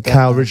life though. don't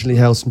Cow they? originally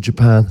hails from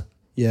Japan.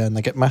 Yeah, and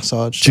they get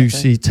massaged. don't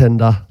Juicy,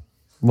 tender,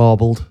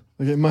 marbled.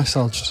 They get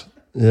massaged.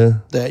 Yeah.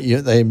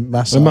 They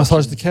massage. They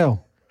massage the cow.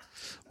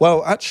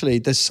 Well, actually,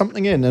 there's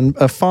something in, and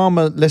a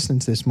farmer listening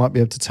to this might be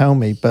able to tell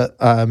me, but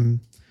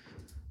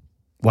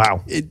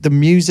Wow. the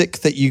music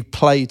that you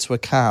play to a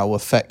cow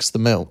affects the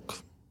milk.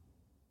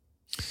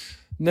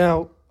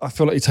 Now, I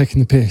feel like you're taking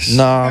the piss.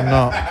 No, I'm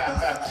not.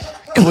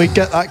 Can we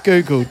get that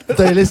Googled?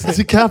 They listen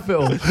to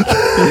Capital.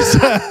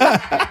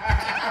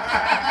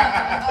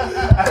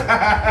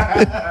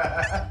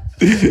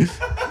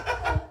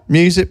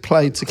 Music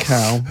played to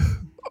cow.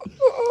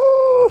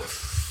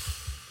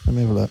 Let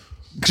me have a look.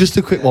 Just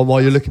a quick one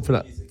while you're looking for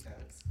that.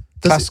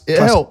 It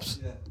helps.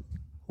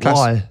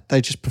 Why?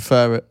 They just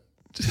prefer it.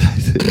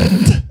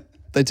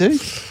 They do.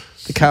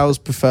 The cows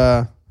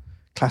prefer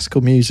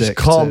classical music.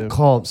 So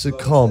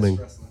calming.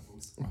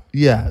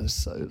 Yeah,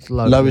 so it's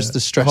Lowers the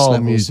stress calm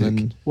levels. music.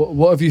 And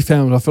What have you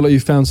found? I feel like you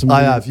found some.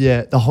 I have,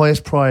 yeah. The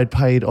highest price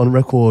paid on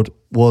record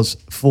was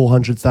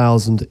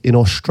 400,000 in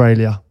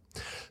Australia.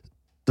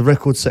 The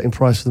record-setting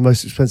price for the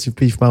most expensive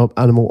beef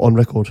animal on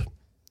record,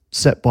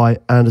 set by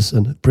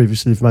Anderson,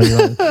 previously of Man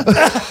United.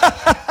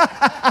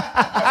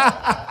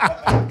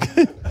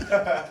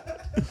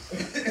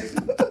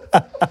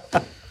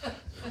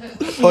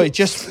 Oi,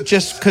 just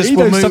because He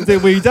knows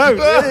something we don't.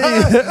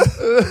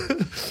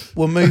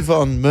 we'll move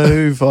on.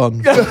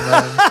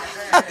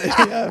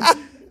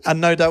 And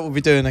no doubt we'll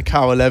be doing a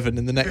cow 11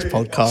 in the next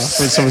podcast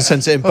when someone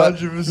sends it in. But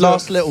 100%.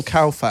 last little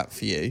cow fact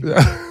for you.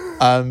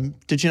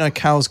 Did you know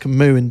cows can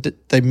moo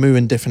they moo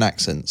in different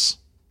accents?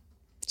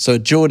 So a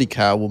Geordie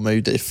cow will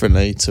moo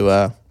differently to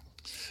a...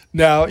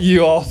 Now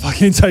you are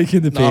fucking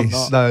taking the No, I'm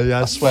piss. not. No,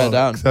 yeah, I swear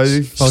down. So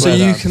you So Swear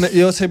you down.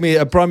 you're telling me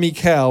a Brummie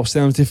cow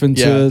sounds different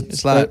Yeah, to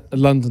it's like- a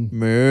London.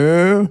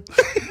 Moo.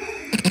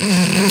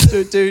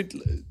 Dude,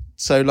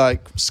 so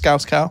like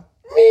Scouse cow.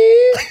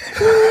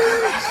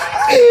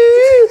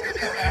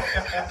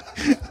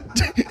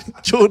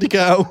 Geordie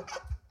cow.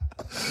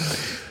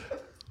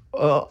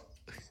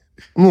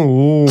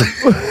 Ooh.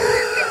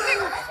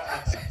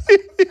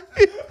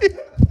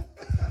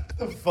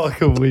 The fuck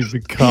have we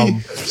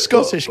become?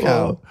 Scottish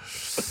cow.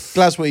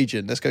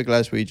 Glaswegian. Let's go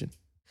Glaswegian.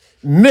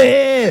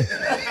 Meh.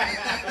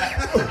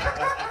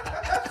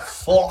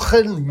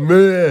 Fucking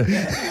meh.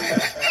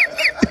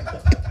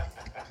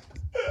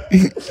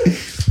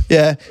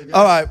 Yeah.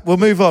 All right, we'll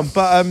move on.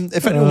 But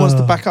if anyone wants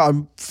to back up,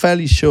 I'm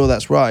fairly sure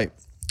that's right.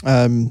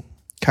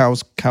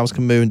 Cows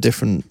can moo in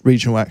different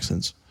regional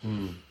accents.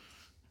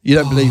 You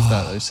don't believe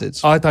that, though,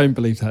 Sids? I don't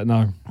believe that,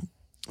 no.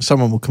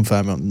 Someone will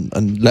confirm it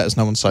and let us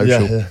know on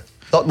social. Yeah.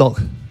 Knock,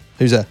 knock.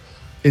 Who's there?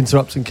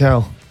 Interrupting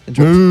cow.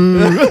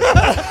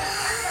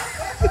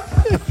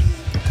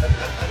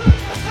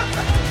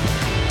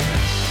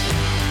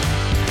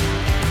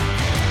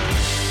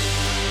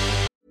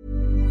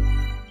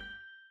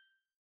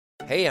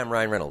 Hey, I'm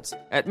Ryan Reynolds.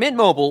 At Mint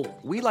Mobile,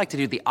 we like to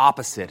do the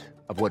opposite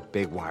of what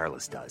Big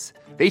Wireless does.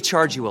 They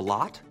charge you a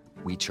lot,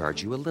 we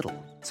charge you a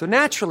little. So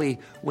naturally,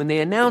 when they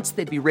announced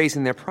they'd be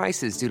raising their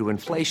prices due to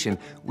inflation,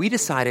 we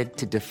decided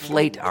to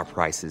deflate our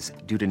prices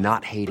due to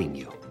not hating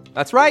you.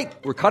 That's right.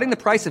 We're cutting the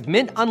price of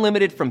Mint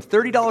Unlimited from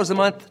 $30 a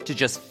month to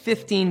just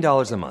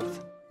 $15 a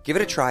month. Give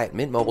it a try at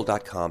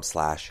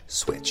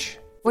mintmobile.com/switch.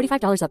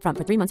 $45 up front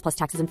for 3 months plus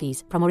taxes and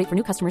fees. Promo rate for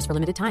new customers for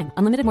limited time.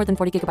 Unlimited more than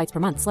 40 gigabytes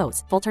per month.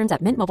 Slows full terms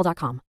at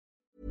mintmobile.com.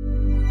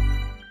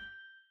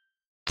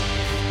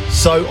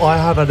 So I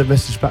have had a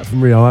message back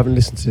from Rio. I haven't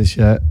listened to this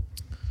yet.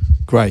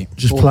 Great.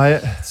 Just play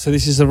it. So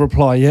this is a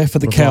reply, yeah, for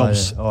the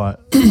cows. Yeah. All right.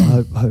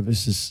 I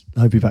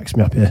hope he backs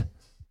me up here.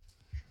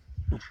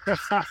 I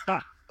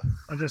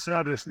just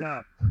heard this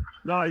now.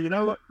 No, you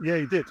know what? Yeah,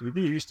 he did.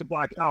 We used to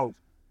buy cows.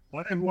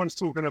 Like everyone's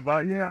talking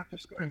about, I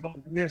just got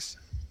involved in this.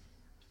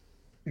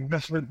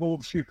 Investment,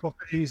 bought a few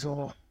properties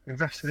or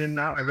invested in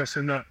that,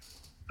 invested in that.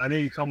 And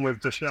here you come with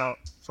the shout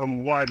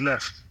from wide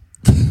left.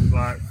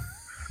 Like,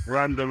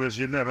 random as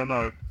you never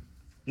know.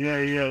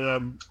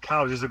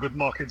 Cows is a good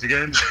market to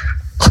get into.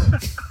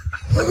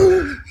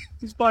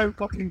 He's buying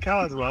fucking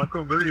cows, man. I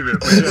couldn't believe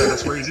it. But yeah,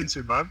 that's what he's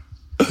into, man.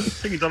 I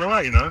think he's done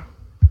alright, you know.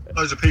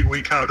 Loads of people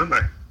eat cow, don't they?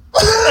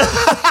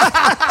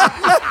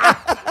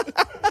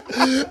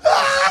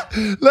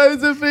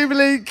 Loads of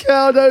people eat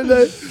cow, don't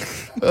they?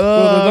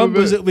 Well, the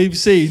numbers that we've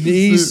seen,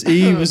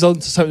 he was on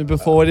to something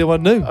before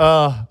anyone knew.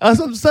 That's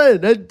what I'm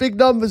saying. There's big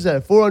numbers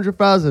there,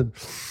 400,000.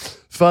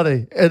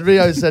 Funny. And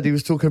Rio said he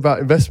was talking about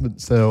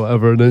investments there or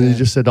whatever, and then he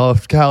just said,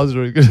 cows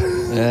are a good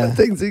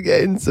thing to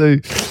get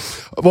into.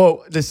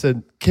 Well,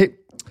 listen,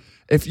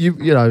 if you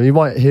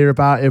might hear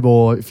about him,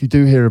 or if you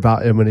do hear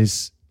about him and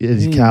his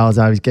cows,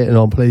 how he's getting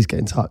on, please get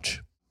in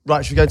touch.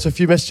 Right, should we go into a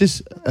few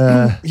messages?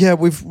 Yeah,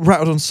 we've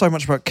rattled on so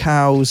much about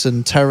cows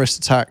and terrorist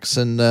attacks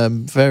and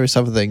various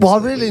other things. Well, I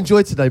really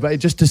enjoyed today, but it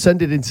just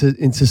descended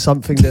into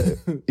something that,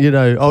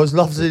 I was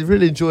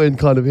really enjoying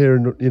kind of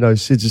hearing,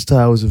 Sid's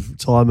tales of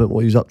retirement,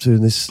 what he was up to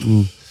in this.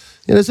 And,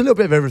 there's a little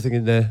bit of everything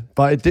in there,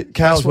 but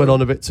cows went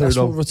on a bit too long. That's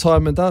what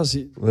retirement does,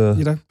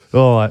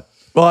 All right.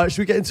 Right, should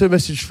we get into a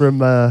message from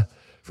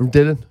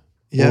Dylan?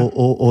 Yeah.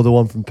 Or the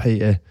one from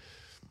Peter?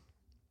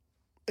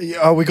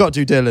 Oh, we got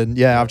to do Dylan.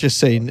 Yeah, I've just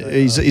seen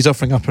he's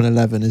offering up an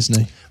 11, isn't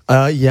he?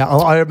 Yeah,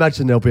 I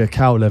imagine there'll be a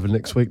cow 11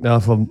 next week now.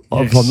 If I'm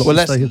not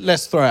mistaken.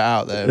 Let's throw it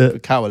out there.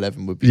 Cow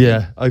 11 would be.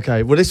 Yeah. Good.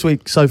 Okay. Well, this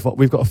week so far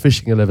we've got a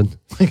fishing 11.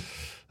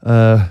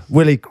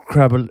 Willie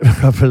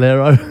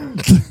Craballero.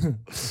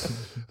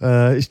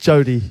 It's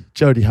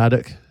Jody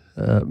Haddock,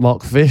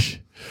 Mark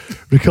Fish,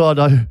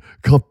 Ricardo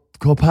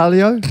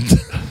Corpalio,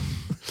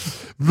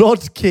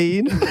 Rod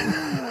Keane.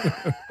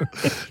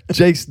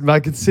 Jason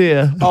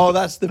Magatea. Oh,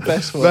 that's the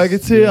best one.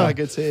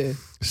 Magatea.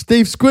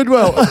 Steve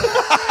Squidwell.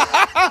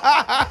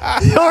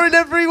 You're in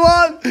every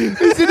one.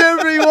 He's in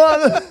every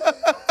one.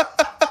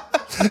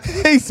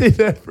 He's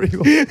in every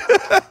one.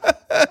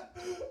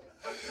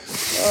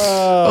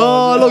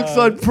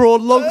 Alongside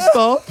Prawn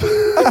Longstaff.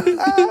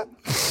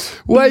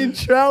 Wayne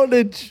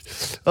Troutnage.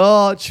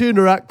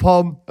 Tuna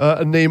Akpom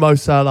and Nemo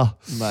Salah.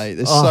 Mate,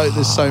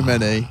 there's so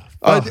many.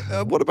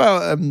 What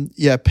about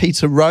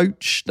Peter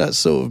Roach? That's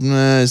sort of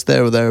is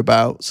there or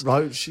thereabouts.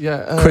 Roach,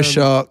 yeah. Chris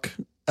Shark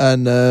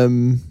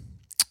and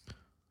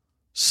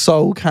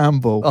Sol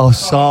Campbell. Oh,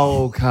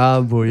 Sol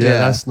Campbell, yeah,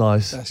 that's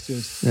nice. That's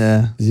good.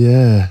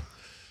 Yeah.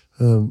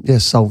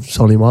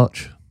 Solly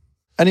March.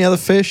 Any other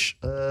fish?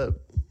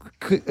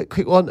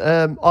 Quick one.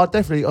 I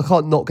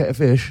can't not get a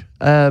fish.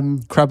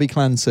 Krabby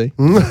Clancy.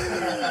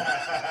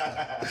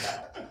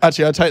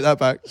 Actually, I take that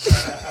back.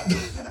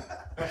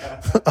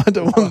 I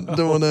don't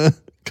want to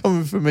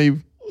come for me.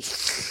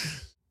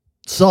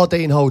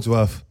 Sardine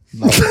Holdsworth.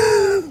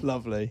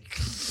 Lovely.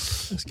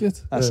 That's good.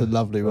 That's a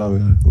lovely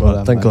one.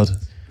 Well thank done,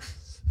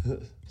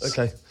 God.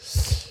 Okay.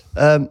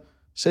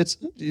 Sid,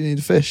 do you need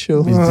a fish?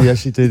 Or? We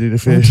actually do need a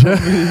fish. We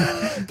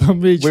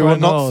will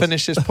not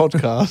finish this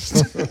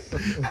podcast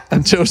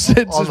until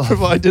Sid has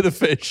provided a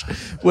fish.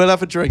 We'll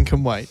have a drink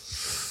and wait.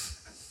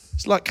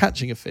 It's like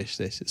catching a fish,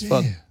 this. It's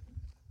fun.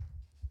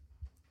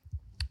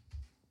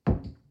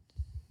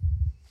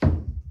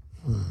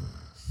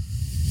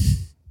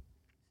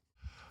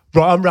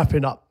 Right, I'm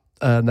wrapping up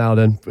now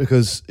then,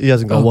 because he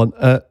hasn't got one.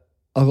 I've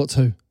got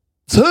two.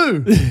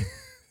 Two?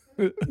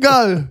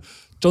 Go.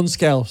 John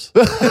Scalps.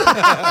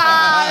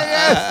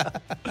 Yes.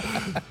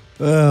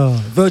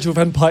 Virgil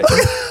van Pike.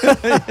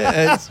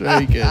 Yeah, it's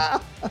very good.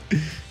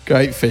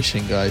 Great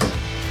fishing, guys.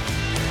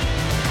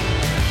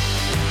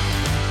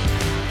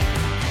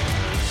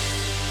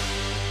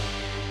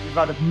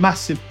 had a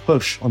massive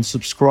push on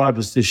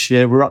subscribers this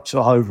year. We're up to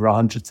over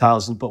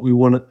 100,000, but we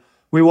want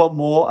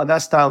more, and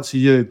that's down to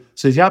you.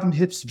 So if you haven't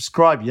hit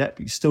subscribe yet,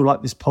 but you still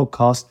like this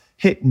podcast,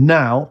 hit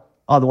now.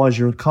 Otherwise,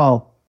 you're a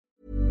Carl.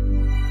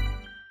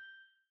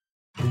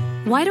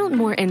 Why don't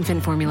more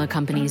infant formula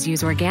companies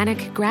use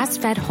organic,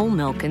 grass-fed whole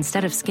milk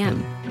instead of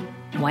skim?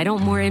 Why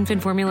don't more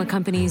infant formula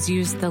companies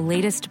use the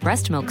latest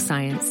breast milk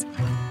science?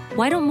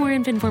 Why don't more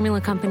infant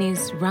formula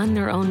companies run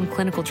their own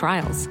clinical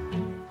trials?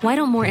 Why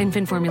don't more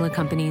infant formula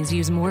companies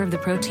use more of the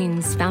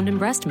proteins found in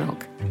breast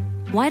milk?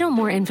 Why don't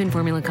more infant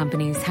formula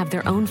companies have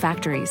their own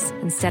factories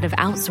instead of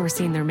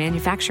outsourcing their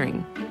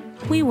manufacturing?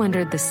 We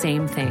wondered the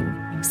same thing.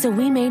 So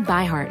we made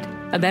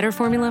ByHeart, a better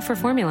formula for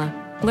formula.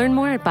 Learn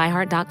more at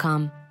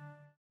byheart.com.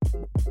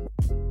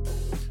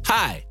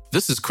 Hi,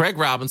 this is Craig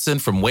Robinson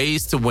from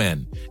Ways to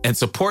Win, and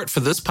support for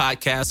this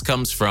podcast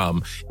comes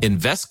from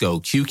Invesco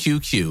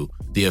QQQ,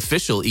 the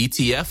official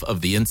ETF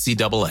of the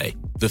NCAA.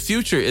 The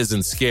future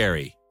isn't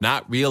scary.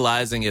 Not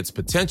realizing its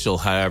potential,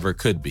 however,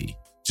 could be.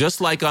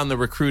 Just like on the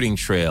recruiting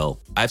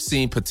trail, I've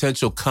seen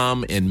potential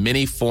come in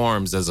many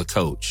forms as a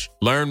coach.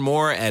 Learn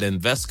more at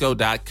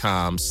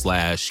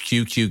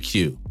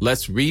Invesco.com/QQQ.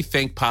 Let's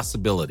rethink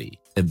possibility.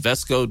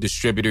 Invesco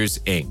Distributors,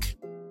 Inc.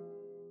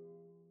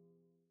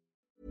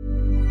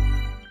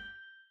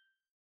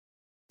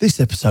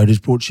 This episode is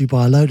brought to you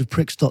by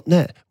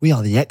AloadofPricks.net. We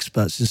are the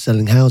experts in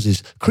selling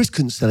houses. Chris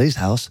couldn't sell his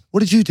house.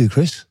 What did you do,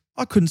 Chris?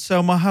 I couldn't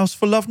sell my house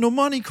for love nor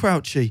money,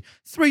 Crouchy.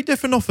 3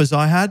 different offers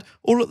I had,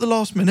 all at the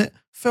last minute,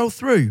 fell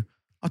through.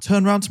 I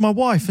turned round to my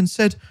wife and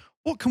said,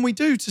 what can we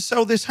do to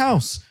sell this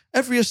house?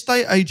 Every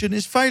estate agent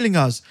is failing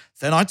us.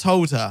 Then I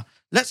told her,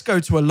 let's go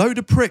to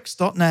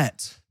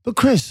AloadofPricks.net. But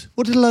Chris,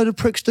 what did A Load of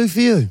Pricks do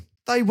for you?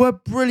 They were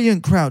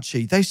brilliant,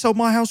 Crouchy. They sold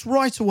my house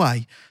right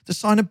away. The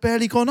sign had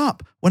barely gone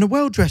up when a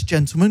well-dressed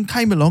gentleman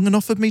came along and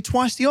offered me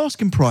twice the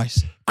asking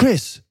price.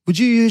 Chris, would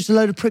you use A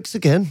Load of Pricks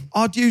again?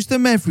 I'd use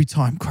them every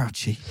time,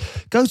 Crouchy.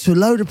 Go to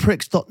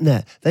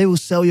AloadofPricks.net. They will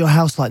sell your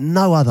house like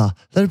no other.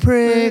 Load of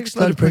Pricks,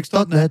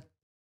 AloadofPricks.net.